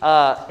this,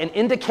 and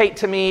indicate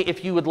to me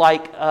if you would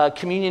like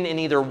communion in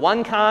either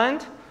one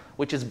kind,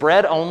 which is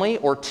bread only,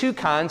 or two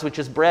kinds, which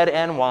is bread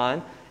and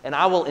wine, and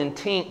I will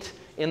intinct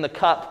in the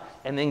cup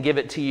and then give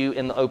it to you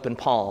in the open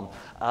palm.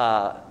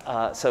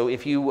 So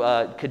if you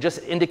could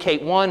just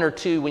indicate one or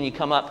two when you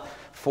come up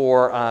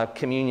for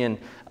communion,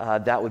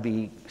 that would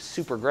be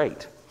super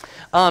great.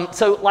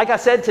 So like I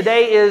said,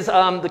 today is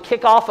the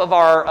kickoff of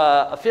our,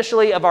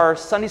 officially of our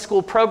Sunday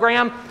school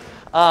program.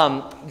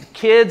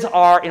 Kids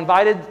are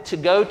invited to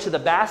go to the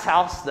Bass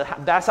House. The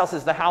Bass House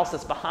is the house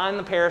that's behind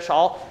the parish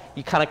hall.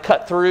 You kind of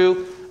cut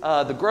through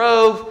the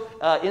grove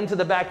into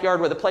the backyard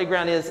where the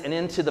playground is, and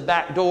into the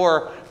back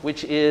door,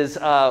 which is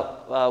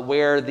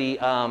where the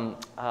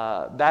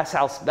Bass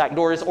House back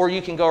door is. Or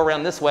you can go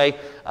around this way.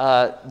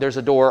 There's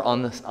a door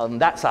on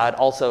that side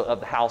also of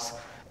the house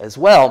as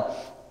well.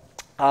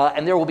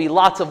 And there will be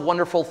lots of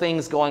wonderful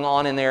things going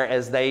on in there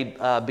as they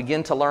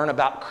begin to learn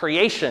about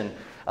creation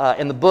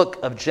in the book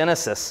of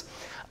Genesis.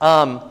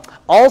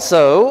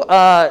 Also,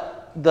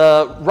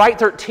 the Rite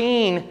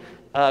 13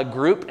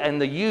 group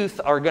and the youth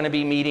are going to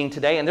be meeting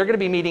today, and they're going to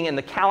be meeting in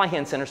the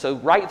Callahan Center. So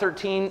Right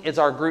 13 is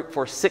our group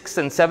for 6th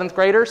and 7th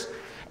graders.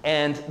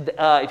 And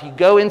if you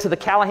go into the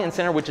Callahan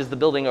Center, which is the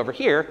building over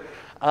here,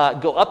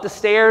 go up the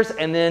stairs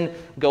and then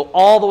go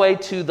all the way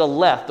to the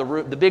left,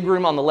 the big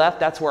room on the left.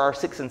 That's where our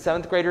 6th and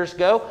 7th graders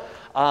go.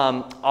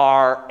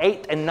 Our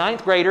 8th and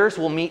 9th graders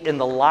will meet in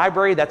the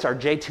library. That's our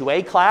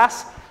J2A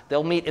class.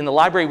 They'll meet in the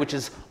library, which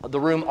is the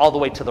room all the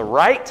way to the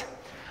right.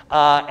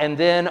 And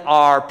then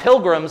our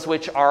pilgrims,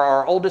 which are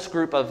our oldest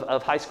group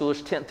of high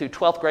schoolers, 10th through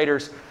 12th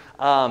graders,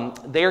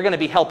 they're going to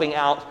be helping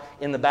out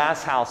in the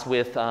Bass House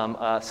with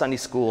Sunday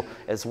school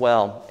as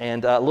well.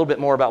 And a little bit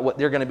more about what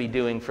they're going to be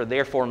doing for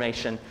their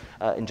formation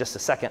in just a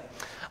second.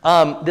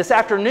 This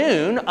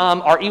afternoon,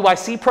 our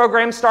EYC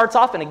program starts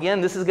off. And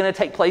again, this is going to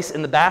take place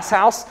in the Bass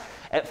House.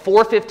 At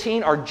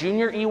 4:15, our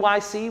junior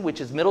EYC,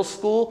 which is middle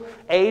school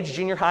age,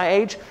 junior high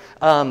age,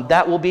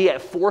 that will be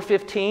at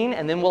 4:15,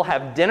 and then we'll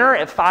have dinner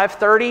at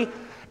 5:30,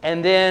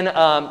 and then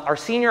our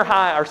senior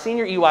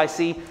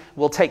EYC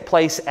will take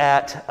place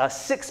at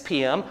 6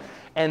 p.m.,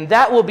 and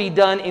that will be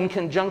done in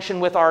conjunction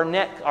with our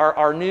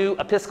new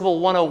Episcopal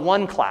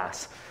 101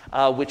 class,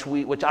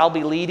 which I'll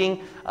be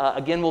leading.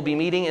 Again, we'll be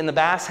meeting in the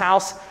Bass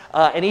House,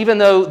 and even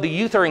though the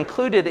youth are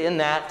included in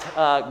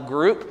that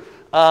group,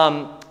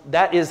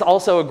 that is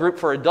also a group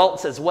for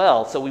adults as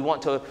well. So we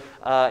want to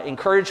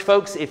encourage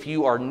folks, if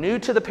you are new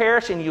to the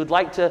parish and you'd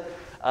like to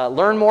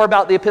learn more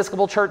about the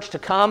Episcopal Church, to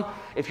come.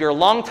 If you're a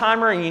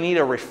long-timer and you need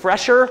a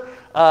refresher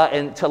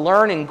and to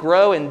learn and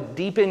grow and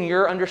deepen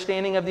your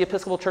understanding of the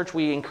Episcopal Church,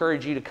 we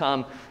encourage you to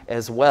come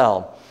as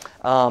well.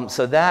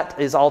 So that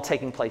is all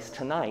taking place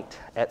tonight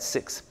at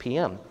 6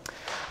 p.m.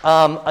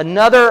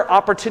 Another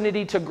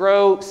opportunity to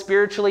grow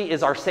spiritually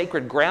is our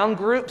Sacred Ground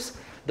groups.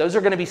 Those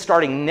are going to be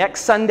starting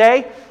next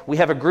Sunday. We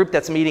have a group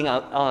that's meeting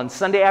on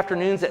Sunday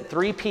afternoons at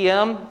 3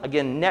 p.m.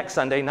 Again, next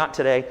Sunday, not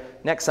today,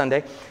 next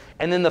Sunday.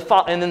 And then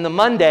the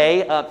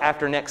Monday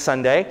after next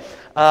Sunday,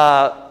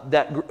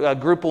 that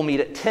group will meet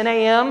at 10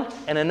 a.m.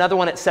 and another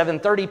one at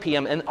 7:30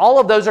 p.m. And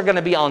all of those are going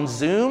to be on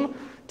Zoom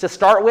to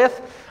start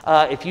with.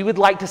 If you would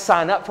like to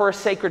sign up for a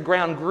Sacred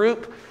Ground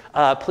group,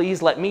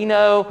 please let me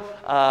know.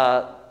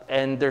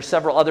 And there's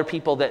several other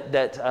people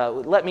that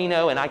let me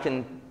know, and I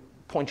can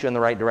point you in the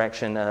right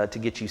direction to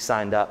get you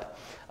signed up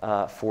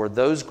for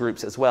those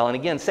groups as well. And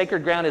again,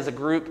 Sacred Ground is a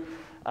group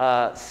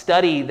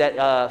study,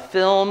 that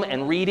film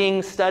and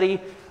reading study,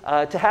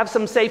 to have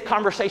some safe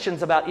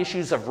conversations about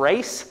issues of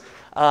race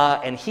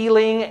and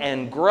healing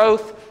and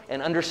growth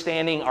and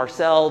understanding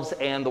ourselves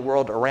and the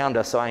world around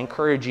us. So I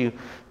encourage you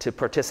to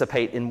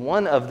participate in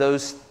one of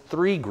those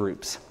 3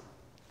 groups.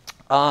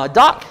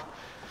 Doc.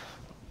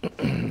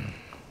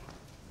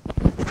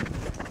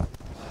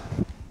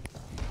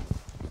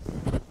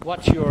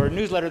 Watch your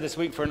newsletter this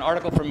week for an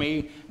article from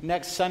me.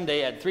 Next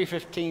Sunday at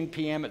 3:15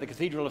 p.m. at the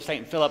Cathedral of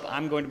St. Philip,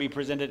 I'm going to be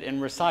presented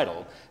in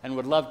recital and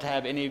would love to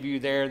have any of you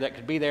there that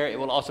could be there. It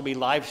will also be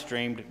live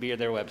streamed via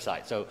their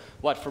website. So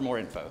watch for more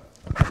info.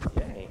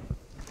 Yay.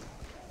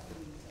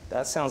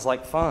 That sounds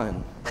like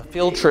fun. A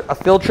field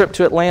trip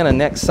to Atlanta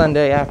next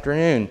Sunday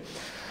afternoon.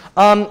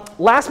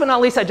 Last but not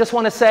least, I just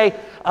want to say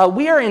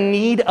we are in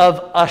need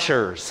of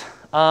ushers.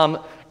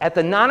 At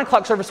the 9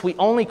 o'clock service, we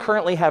only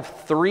currently have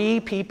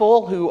 3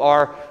 people who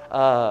are,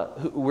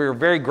 we're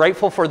very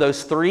grateful for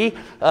those 3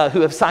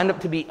 who have signed up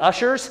to be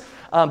ushers,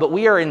 but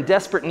we are in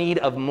desperate need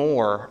of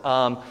more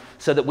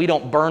so that we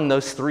don't burn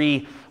those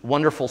 3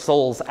 wonderful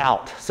souls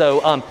out.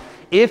 So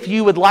if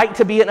you would like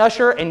to be an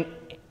usher, and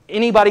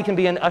anybody can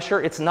be an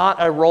usher, it's not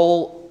a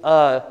role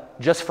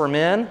just for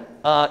men.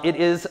 It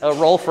is a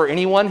role for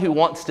anyone who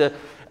wants to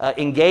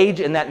engage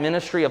in that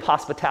ministry of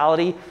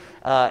hospitality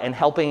and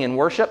helping in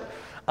worship.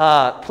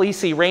 Please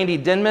see Randy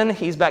Denman.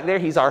 He's back there.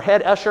 He's our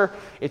head usher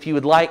if you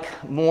would like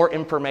more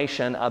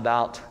information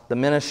about the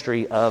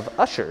ministry of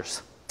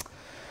ushers.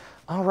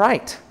 All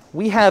right.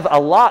 We have a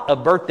lot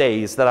of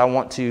birthdays that I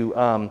want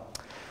to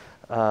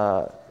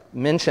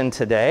mention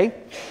today.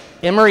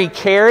 Emery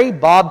Carey,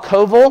 Bob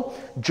Koval,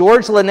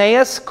 George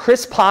Linnaeus,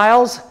 Chris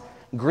Piles,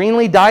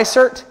 Greenlee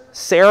Dysert,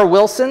 Sarah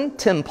Wilson,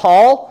 Tim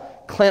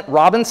Paul, Clint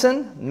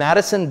Robinson,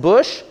 Madison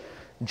Bush,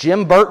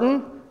 Jim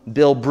Burton,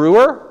 Bill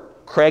Brewer,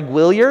 Craig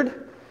Williard,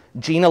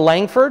 Gina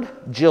Langford,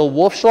 Jill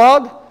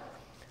Wolfschlag,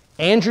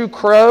 Andrew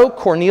Crow,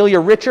 Cornelia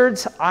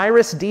Richards,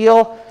 Iris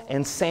Deal,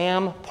 and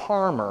Sam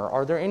Palmer.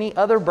 Are there any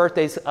other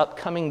birthdays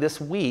upcoming this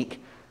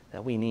week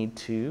that we need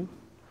to?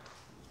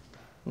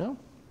 No?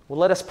 Well,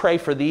 let us pray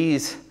for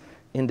these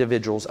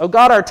individuals. Oh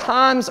God, our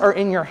times are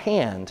in your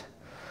hand.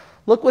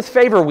 Look with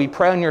favor, we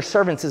pray, on your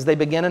servants as they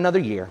begin another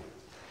year.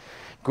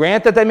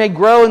 Grant that they may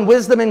grow in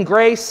wisdom and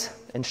grace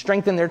and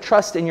strengthen their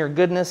trust in your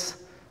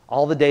goodness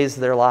all the days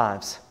of their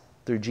lives.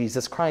 Through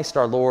Jesus Christ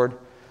our Lord.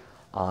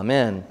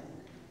 Amen.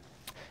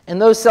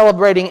 And those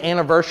celebrating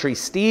anniversaries,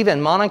 Steve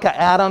and Monica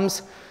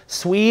Adams,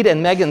 Swede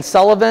and Megan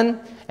Sullivan,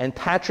 and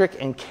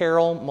Patrick and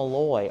Carol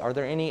Malloy. Are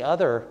there any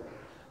other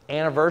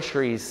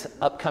anniversaries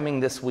upcoming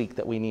this week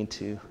that we need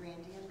to?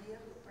 Randy and Leah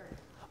Hooper.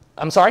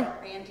 I'm sorry?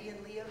 Randy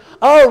and Leah Hooper.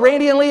 Oh,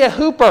 Randy and Leah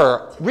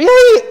Hooper.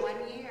 Really?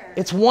 1 year.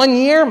 It's 1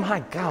 year?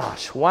 My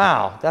gosh,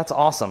 wow, that's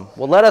awesome.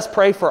 Well, let us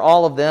pray for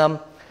all of them.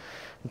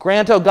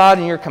 Grant, O God,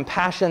 in your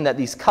compassion that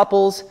these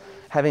couples,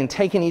 having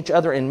taken each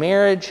other in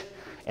marriage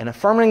and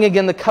affirming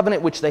again the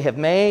covenant which they have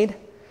made,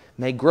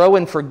 may grow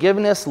in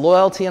forgiveness,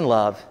 loyalty, and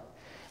love,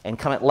 and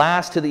come at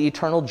last to the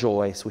eternal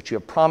joys which you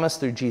have promised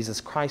through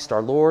Jesus Christ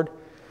our Lord,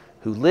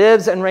 who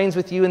lives and reigns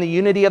with you in the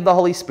unity of the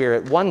Holy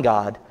Spirit, one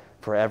God,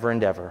 forever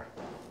and ever.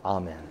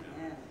 Amen.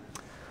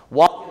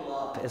 Walk in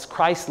love as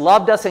Christ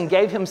loved us and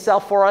gave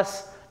himself for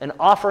us, an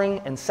offering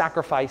and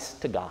sacrifice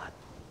to God.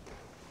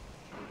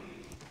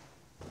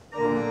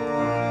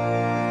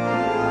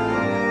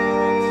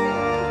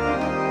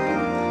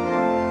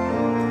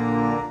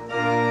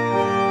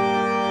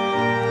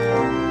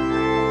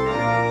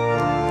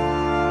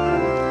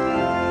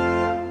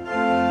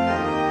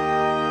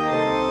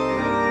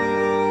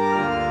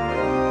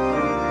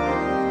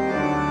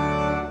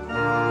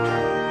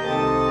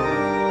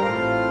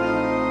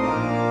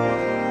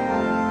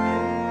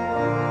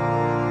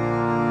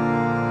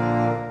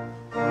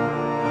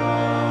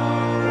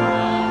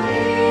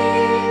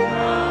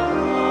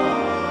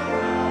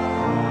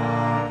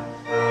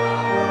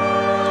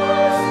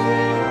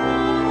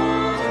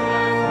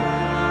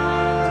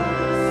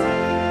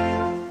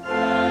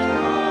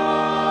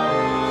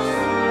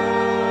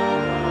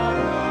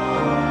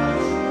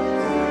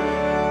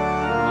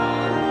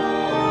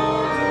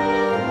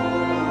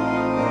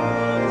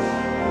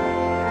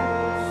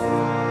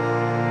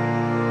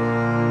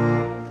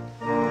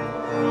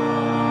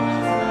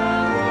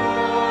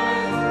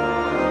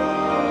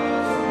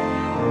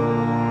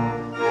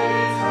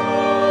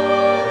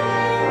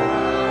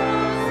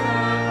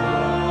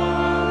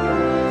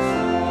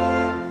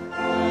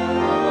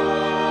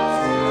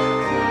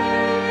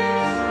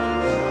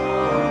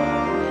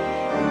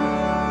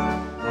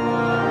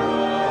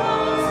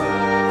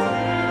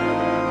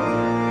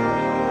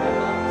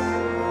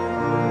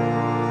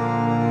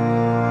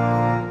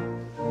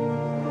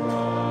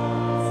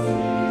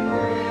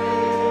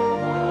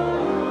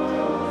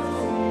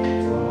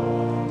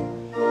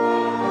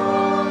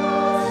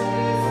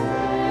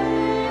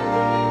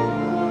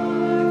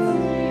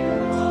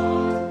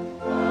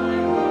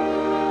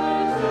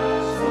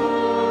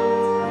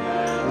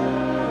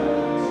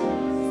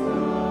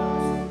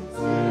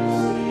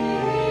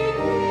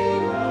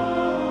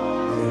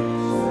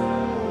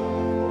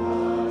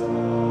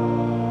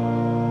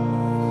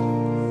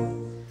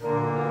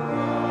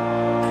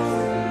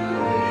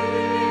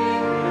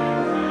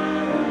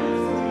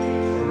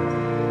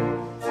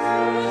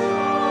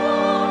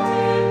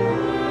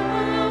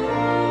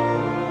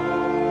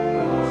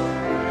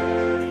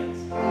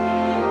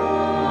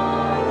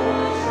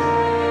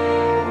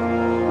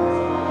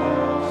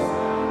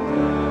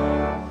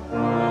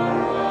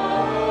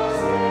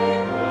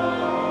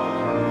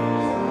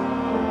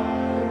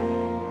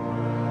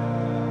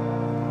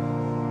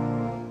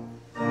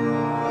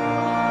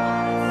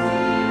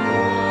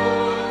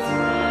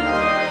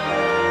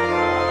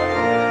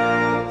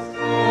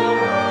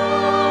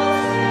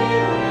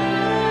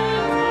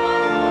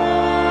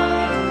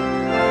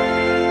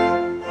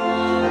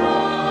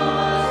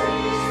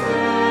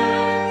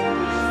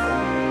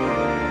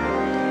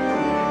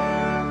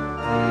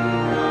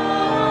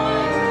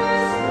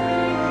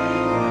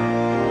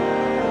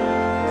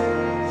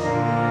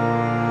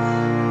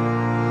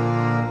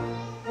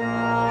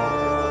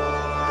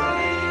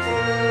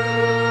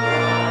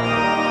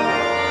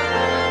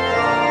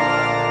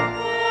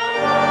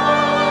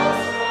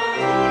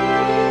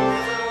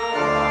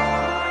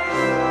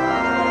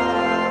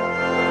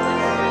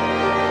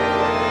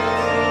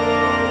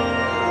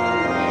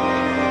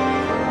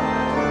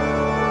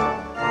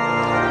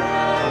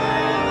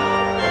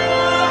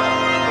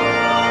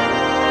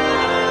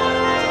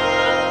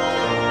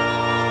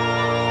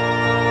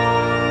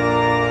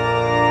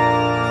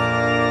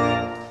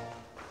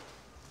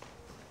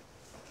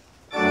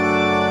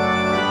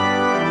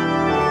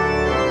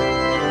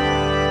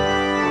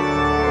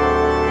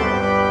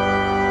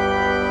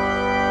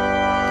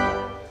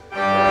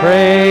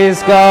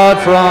 Praise God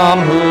from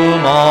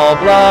whom all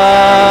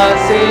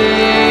blessings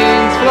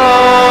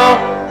flow.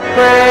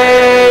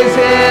 Praise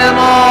him,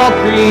 all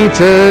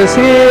creatures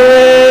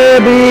here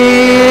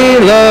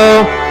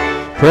below.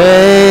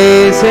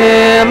 Praise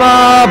him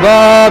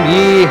above,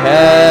 ye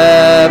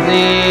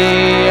heavenly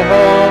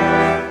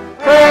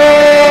hosts.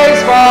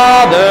 Praise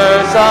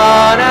Father,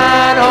 Son,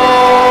 and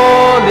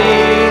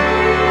Holy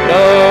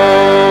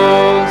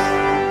Ghost.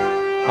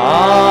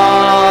 Amen.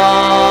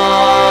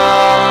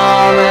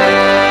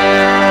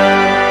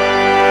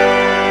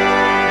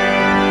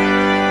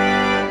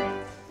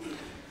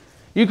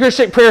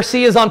 Eucharistic Prayer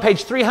C is on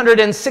page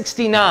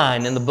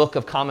 369 in the Book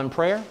of Common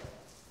Prayer.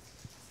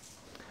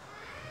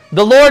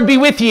 The Lord be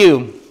with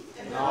you.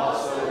 And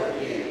also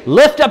with you.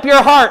 Lift up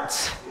your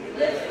hearts. We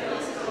lift them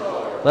to the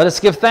Lord. Let us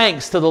give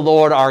thanks to the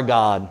Lord our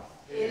God.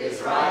 It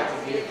is right to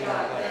give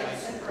God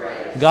thanks and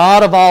praise.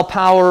 God of all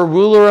power,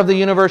 ruler of the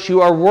universe, you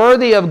are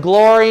worthy of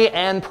glory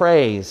and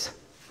praise.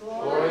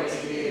 Glory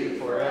to you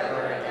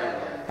forever and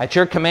ever. At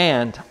your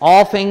command,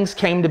 all things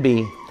came to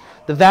be.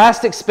 The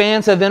vast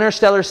expanse of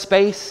interstellar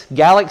space,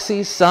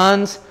 galaxies,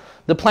 suns,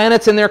 the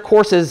planets in their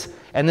courses,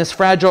 and this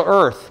fragile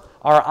earth,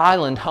 our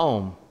island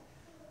home.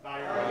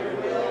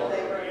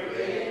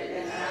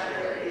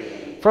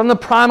 From the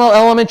primal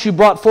element you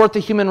brought forth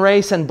the human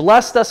race and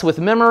blessed us with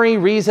memory,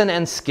 reason,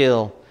 and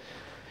skill.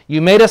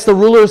 You made us the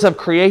rulers of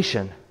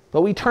creation,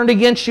 but we turned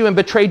against you and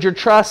betrayed your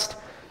trust,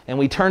 and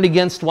we turned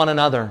against one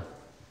another.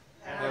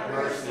 Have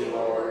mercy,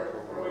 Lord,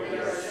 for we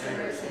are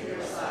sinners in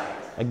your sight.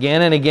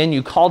 Again and again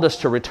you called us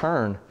to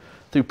return.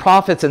 Through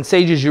prophets and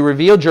sages you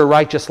revealed your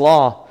righteous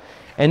law.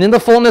 And in the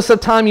fullness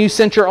of time you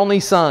sent your only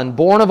Son,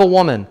 born of a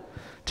woman,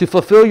 to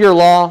fulfill your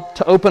law,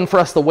 to open for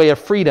us the way of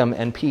freedom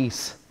and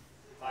peace.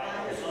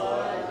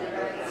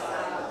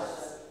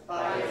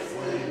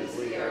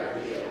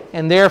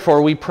 And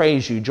therefore we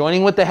praise you,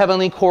 joining with the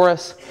heavenly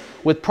chorus,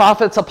 with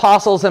prophets,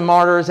 apostles, and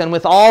martyrs, and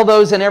with all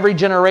those in every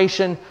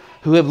generation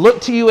who have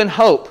looked to you in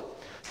hope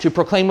to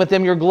proclaim with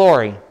them your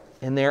glory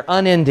in their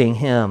unending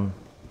hymn.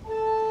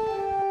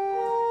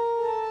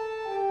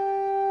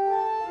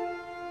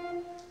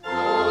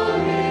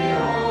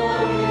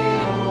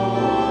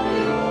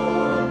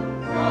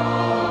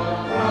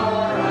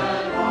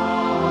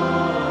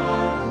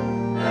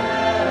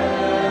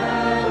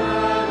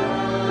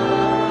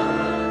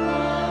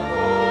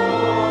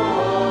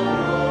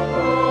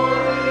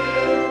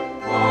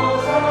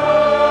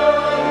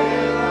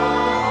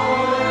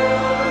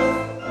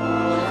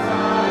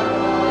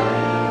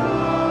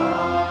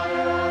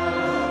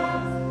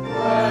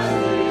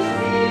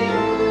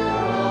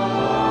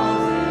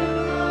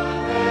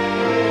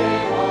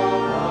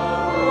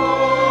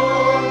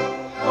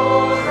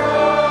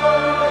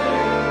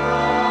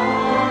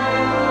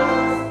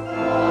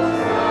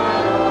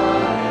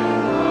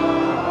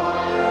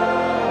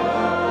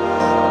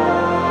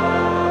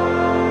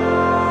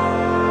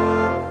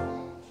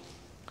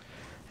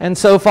 And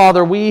so,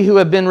 Father, we who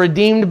have been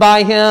redeemed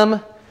by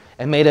him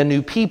and made a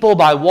new people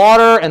by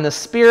water and the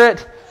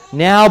Spirit,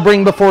 now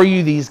bring before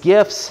you these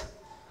gifts.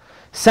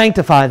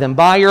 Sanctify them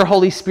by your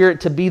Holy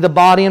Spirit to be the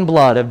body and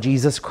blood of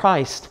Jesus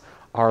Christ,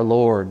 our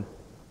Lord.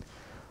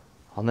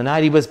 On the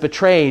night he was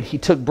betrayed, he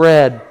took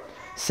bread,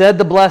 said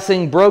the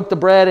blessing, broke the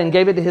bread, and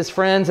gave it to his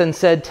friends and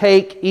said,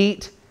 "Take,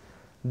 eat.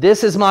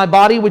 This is my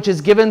body which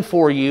is given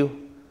for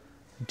you.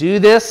 Do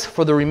this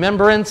for the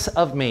remembrance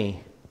of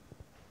me."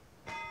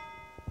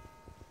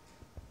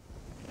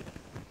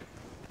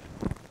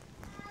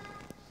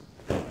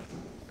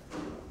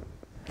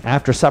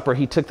 After supper,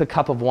 he took the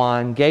cup of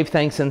wine, gave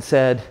thanks, and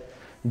said,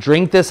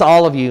 "Drink this,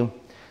 all of you.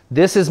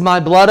 This is my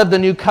blood of the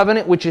new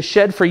covenant, which is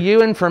shed for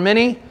you and for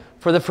many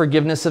for the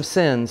forgiveness of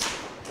sins.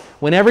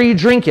 Whenever you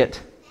drink it,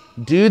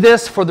 do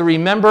this for the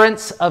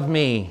remembrance of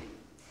me."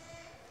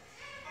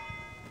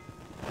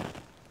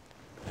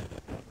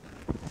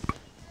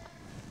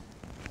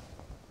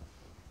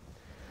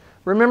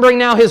 Remembering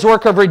now his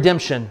work of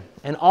redemption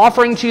and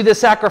offering to you the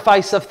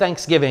sacrifice of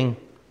thanksgiving,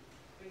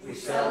 We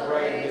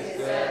celebrate his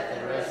death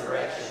and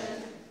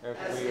resurrection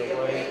as we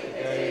await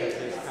the day of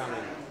his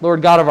coming.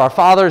 Lord God of our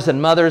fathers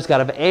and mothers,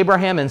 God of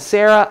Abraham and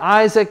Sarah,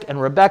 Isaac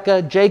and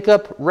Rebekah,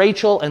 Jacob,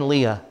 Rachel and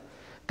Leah,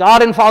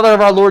 God and Father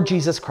of our Lord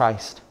Jesus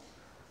Christ,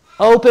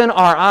 open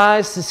our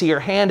eyes to see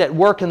your hand at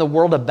work in the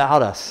world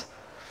about us.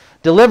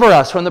 Deliver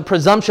us from the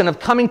presumption of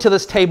coming to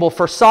this table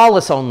for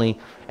solace only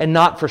and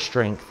not for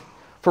strength,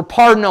 for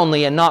pardon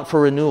only and not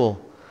for renewal.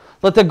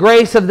 Let the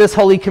grace of this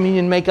Holy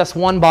Communion make us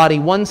one body,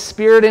 one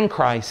spirit in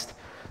Christ,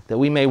 that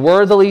we may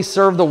worthily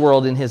serve the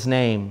world in his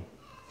name.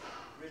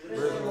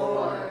 Risen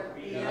Lord,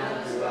 be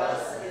unto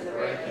us in the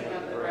breaking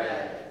of the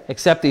bread.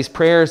 Accept these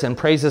prayers and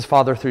praises,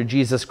 Father, through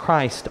Jesus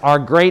Christ, our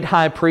great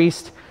high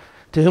priest,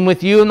 to whom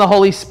with you and the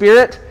Holy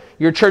Spirit,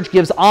 your church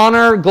gives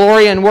honor,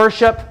 glory, and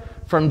worship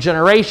from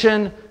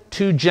generation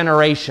to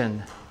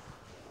generation.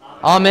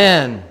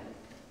 Amen.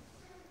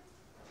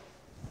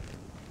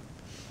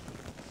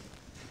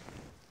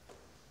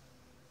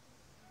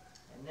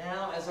 And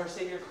now, as our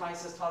Savior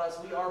Christ has taught us,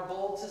 we are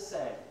bold to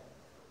say,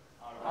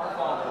 Our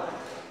Father,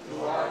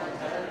 who art in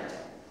heaven,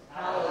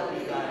 hallowed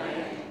be thy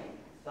name.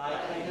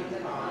 Thy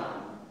kingdom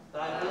come,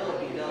 thy will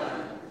be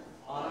done,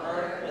 on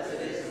earth as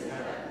it is in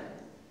heaven.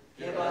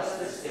 Give us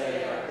this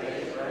day our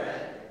daily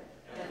bread,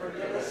 and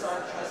forgive us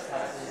our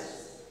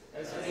trespasses,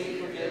 as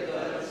we forgive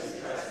those who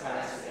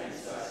trespass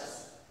against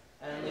us.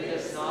 And lead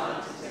us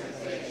not into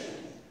temptation,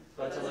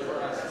 but deliver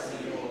us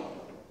from evil.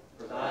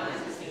 For thine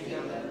is the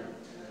kingdom,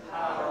 and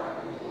power,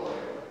 and glory,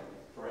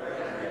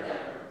 forever and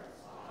ever.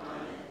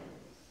 Amen.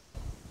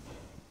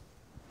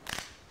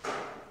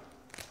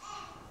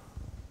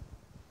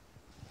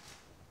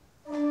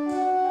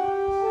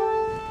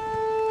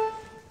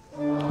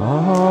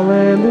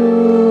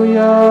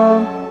 Hallelujah.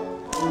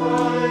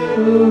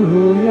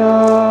 Hallelujah.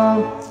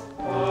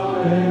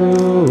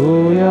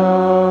 Hallelujah.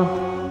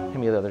 Give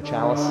me the other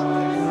chalice.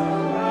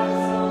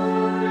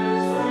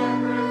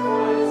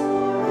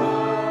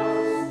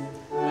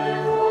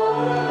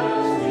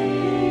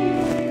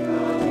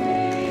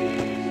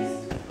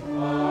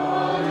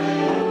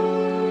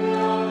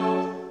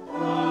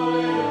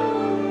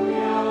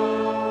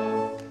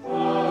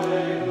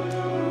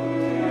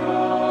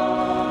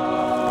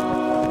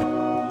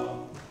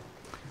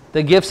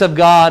 the gifts of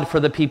God for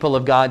the people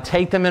of God.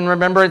 Take them in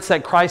remembrance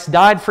that Christ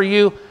died for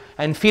you,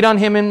 and feed on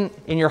Him in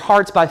your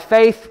hearts by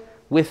faith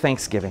with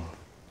thanksgiving.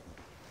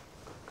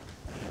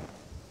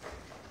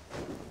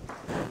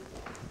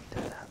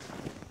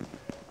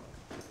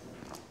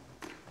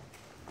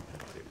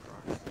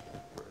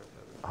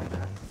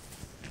 Amen.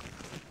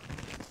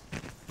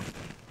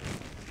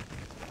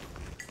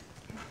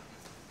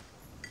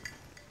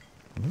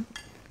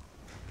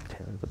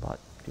 Taylor, the body.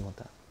 Do you want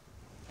that?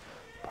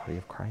 Body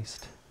of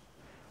Christ.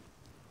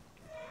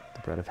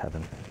 The bread of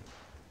heaven.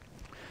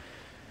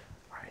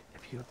 All right,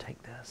 if you'll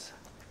take this.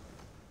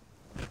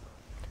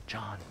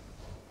 John.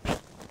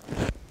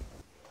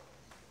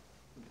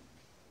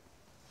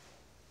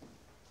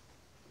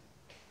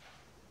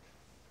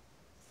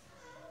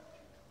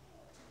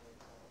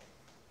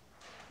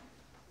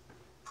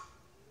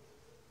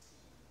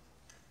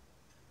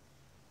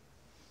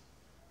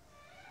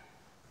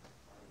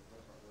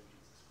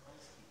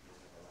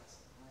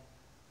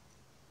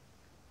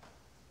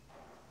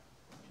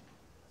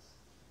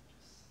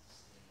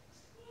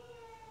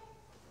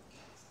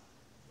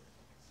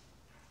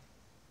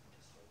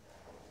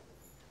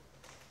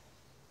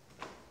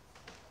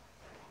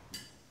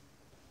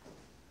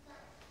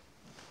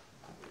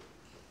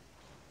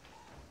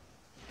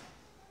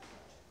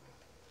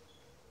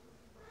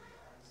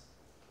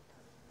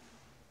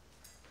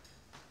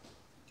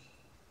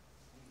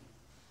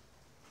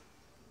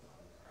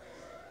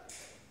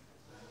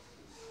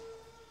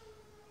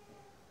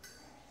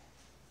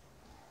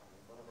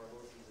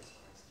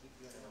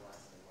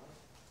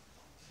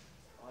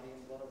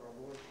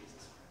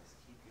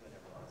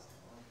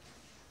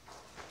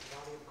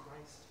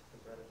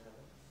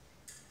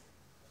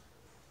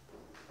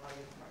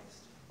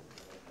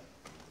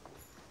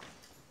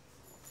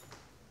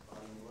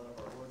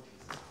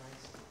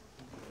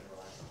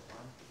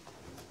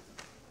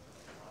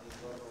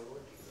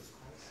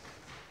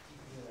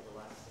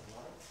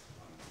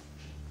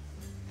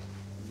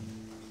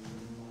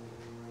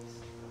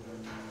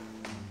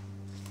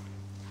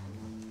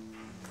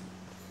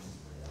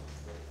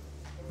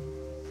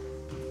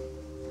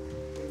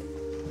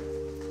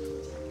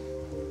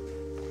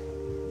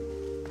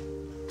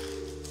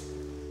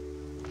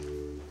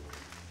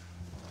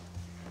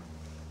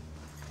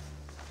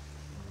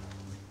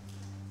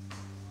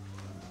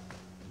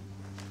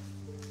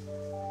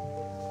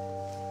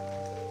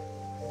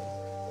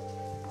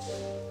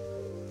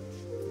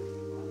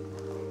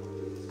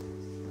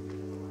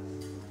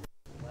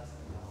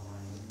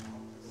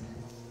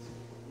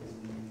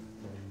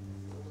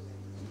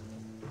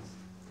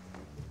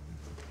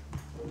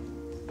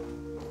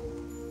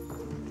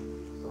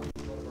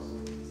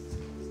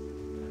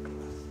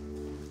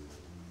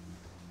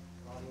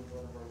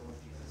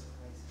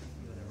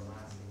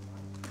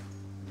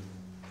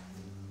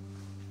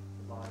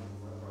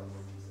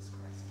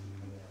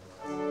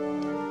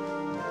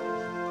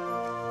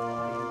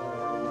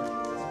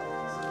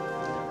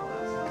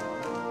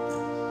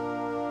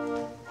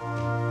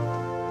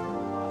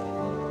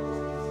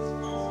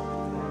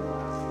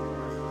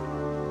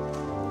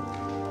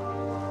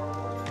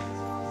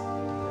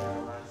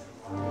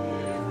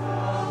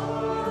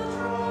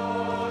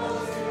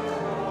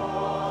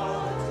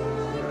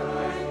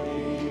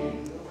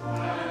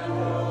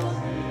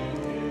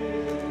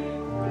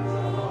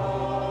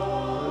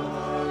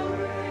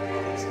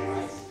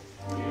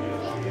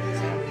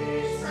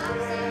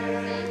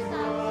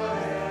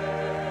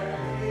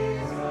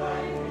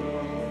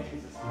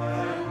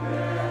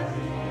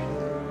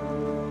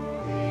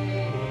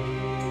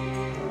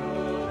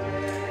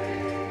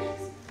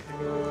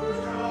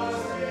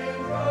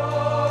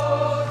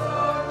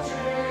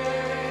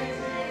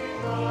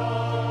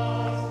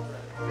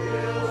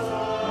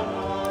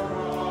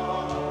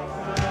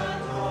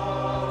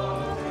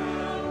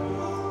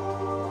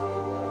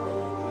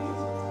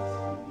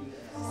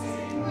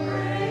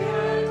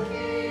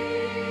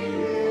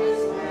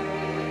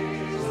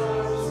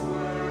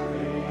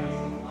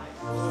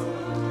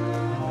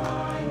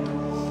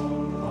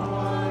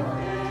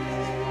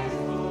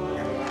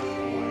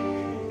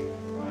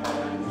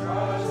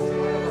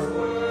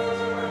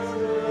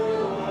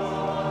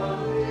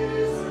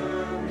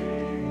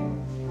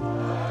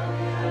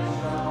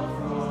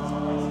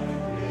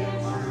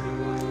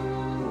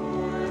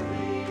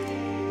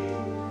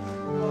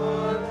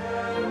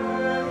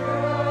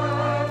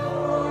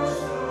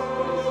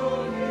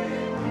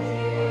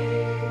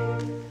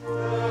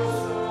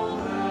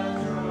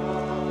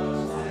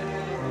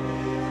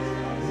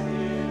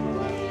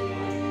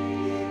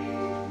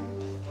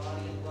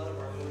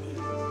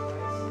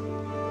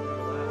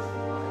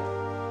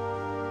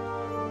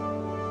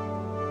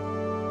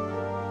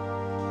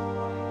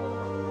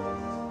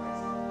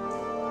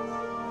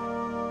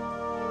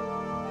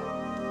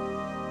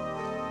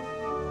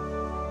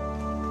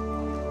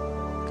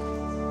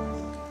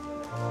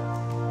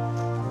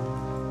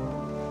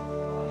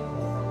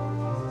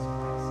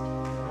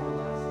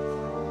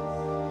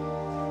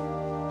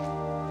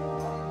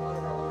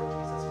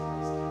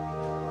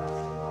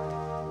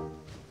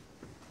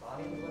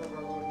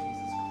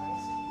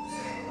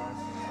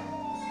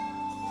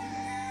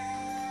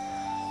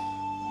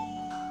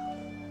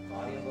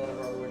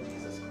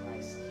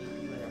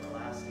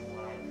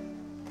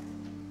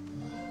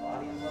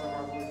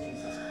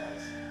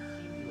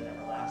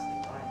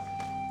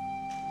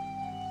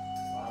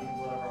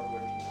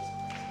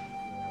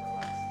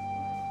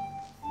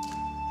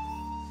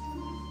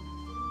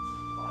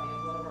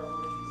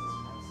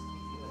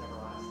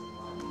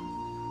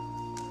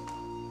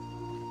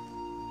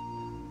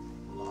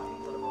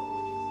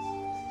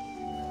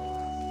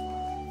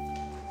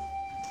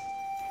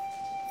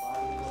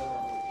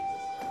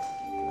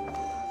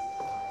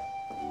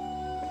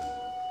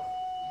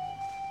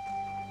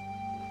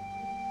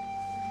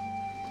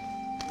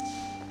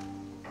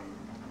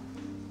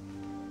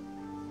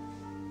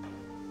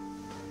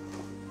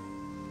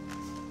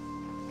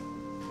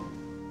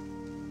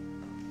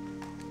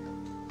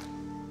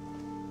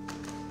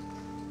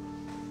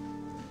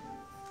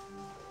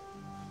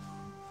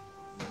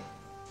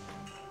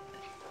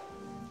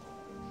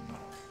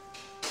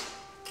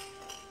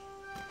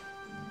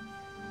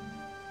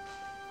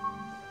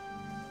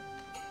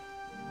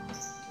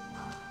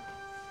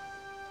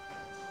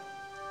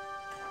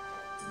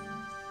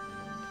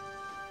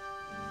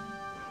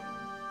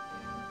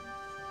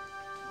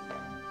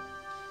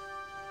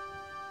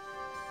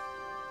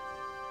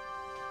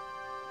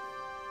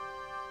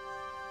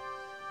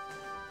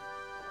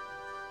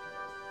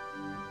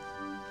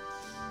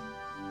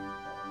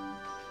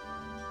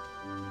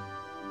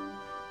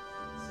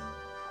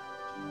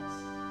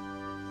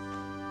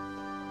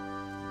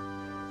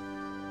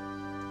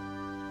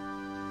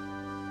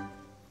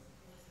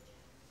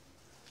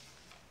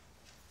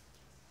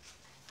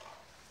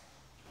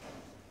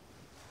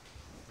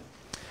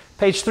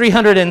 Page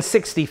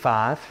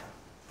 365.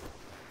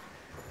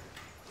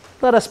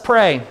 Let us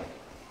pray.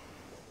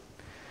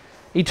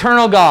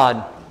 Eternal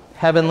God,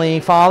 Heavenly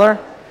Father,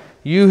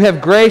 you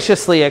have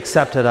graciously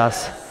accepted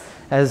us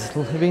as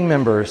living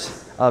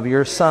members of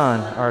your Son,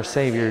 our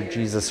Savior,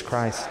 Jesus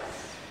Christ.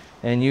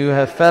 And you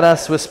have fed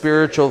us with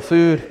spiritual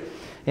food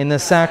in the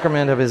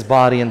sacrament of his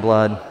body and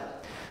blood.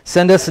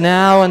 Send us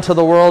now into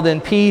the world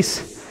in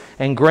peace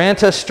and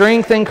grant us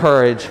strength and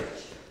courage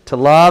to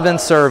love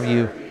and serve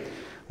you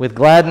with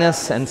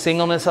gladness and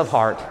singleness of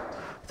heart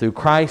through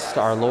Christ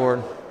our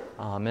Lord.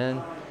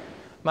 Amen.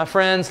 My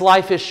friends,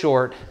 life is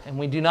short, and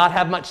we do not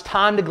have much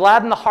time to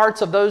gladden the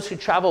hearts of those who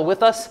travel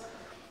with us.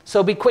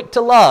 So be quick to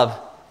love,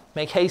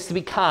 make haste to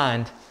be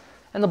kind.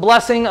 And the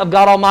blessing of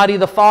God Almighty,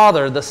 the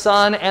Father, the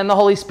Son, and the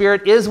Holy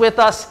Spirit is with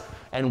us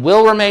and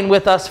will remain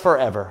with us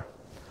forever.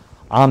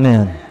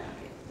 Amen.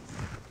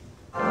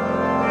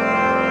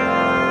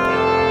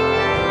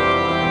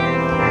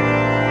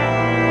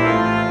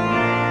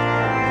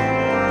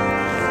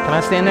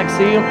 Can I stand next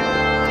to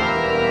you?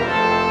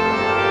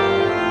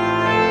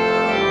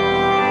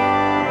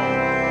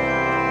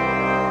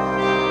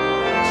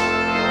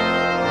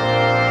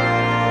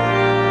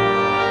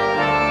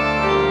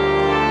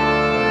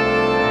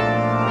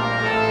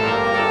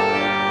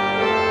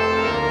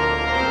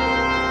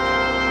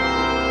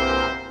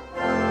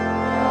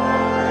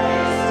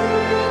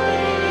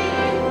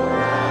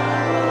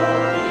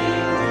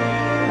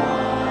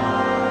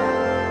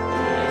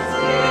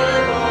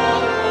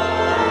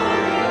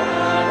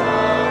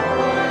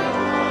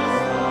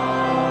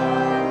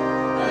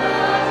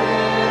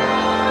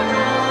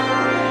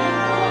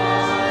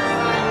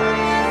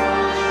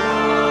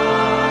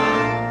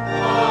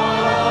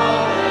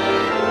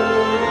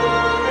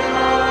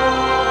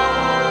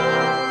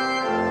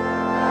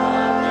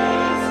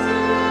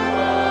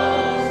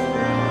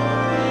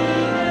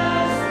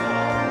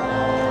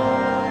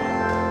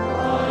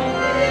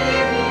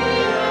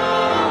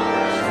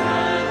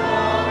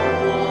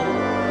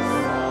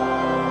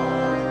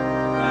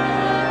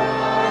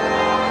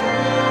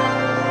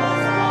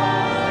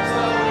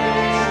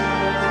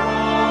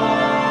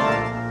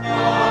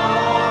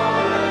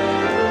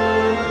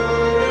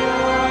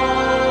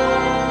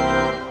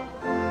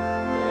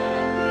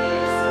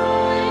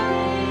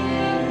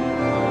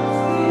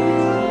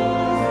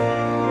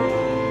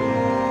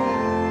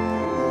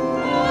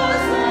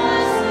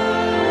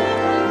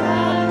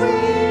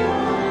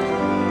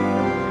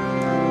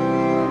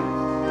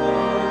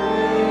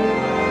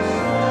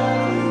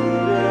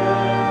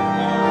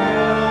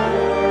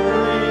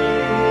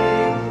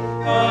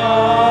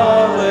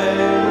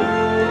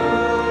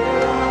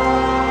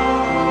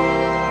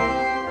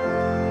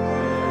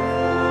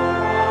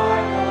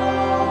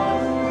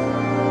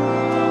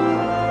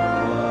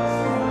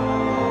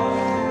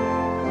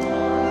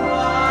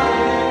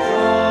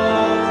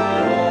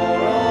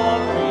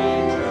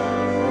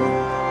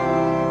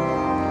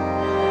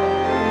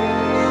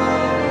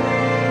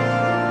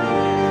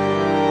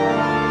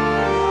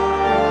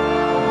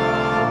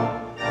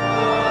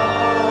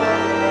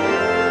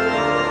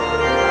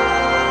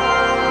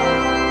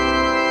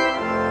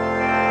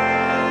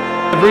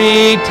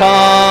 Every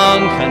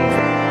tongue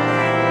confess.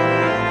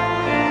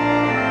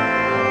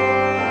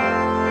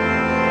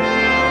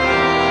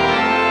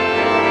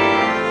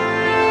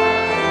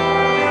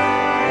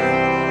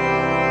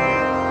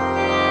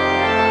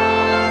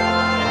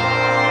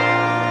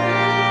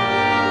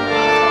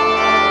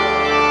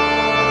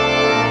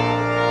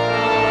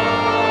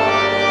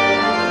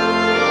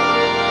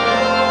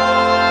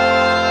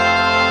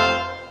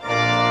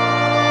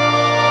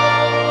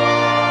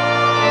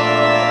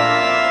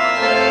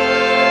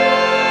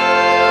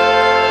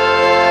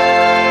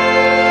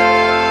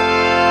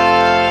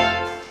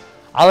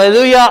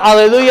 Alleluia,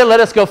 alleluia. Let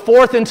us go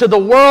forth into the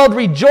world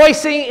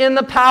rejoicing in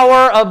the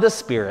power of the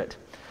Spirit.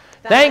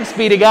 Thanks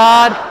be to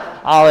God.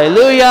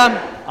 Alleluia,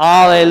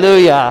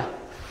 alleluia.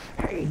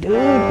 Hey, dude.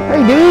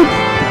 Hey, dude.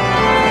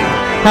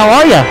 How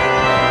are you?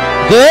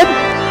 Good?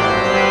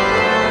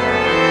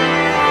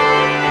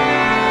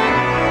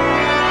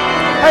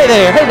 Hey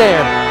there, hey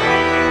there.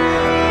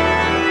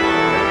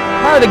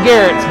 How are the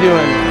Garretts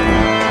doing?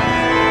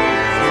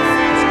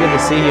 It's good to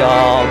see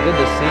y'all. Good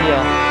to see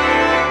y'all.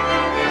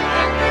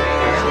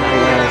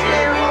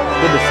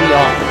 Good to see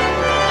y'all.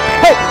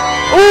 Hey!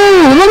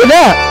 Ooh, look at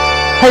that!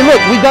 Hey,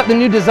 look, we got the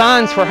new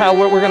designs for how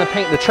we're going to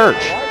paint the church.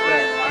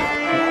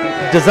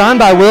 Designed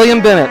by William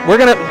Bennett.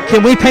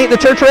 Can we paint the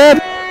church red?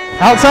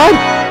 Outside?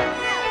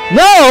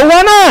 No,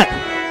 why not?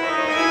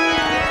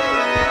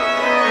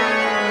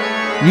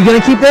 You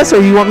going to keep this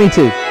or you want me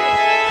to?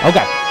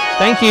 Okay,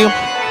 thank you.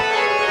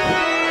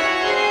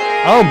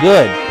 Oh,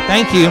 good,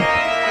 thank you.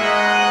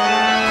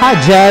 Hi,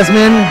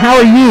 Jasmine, how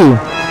are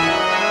you?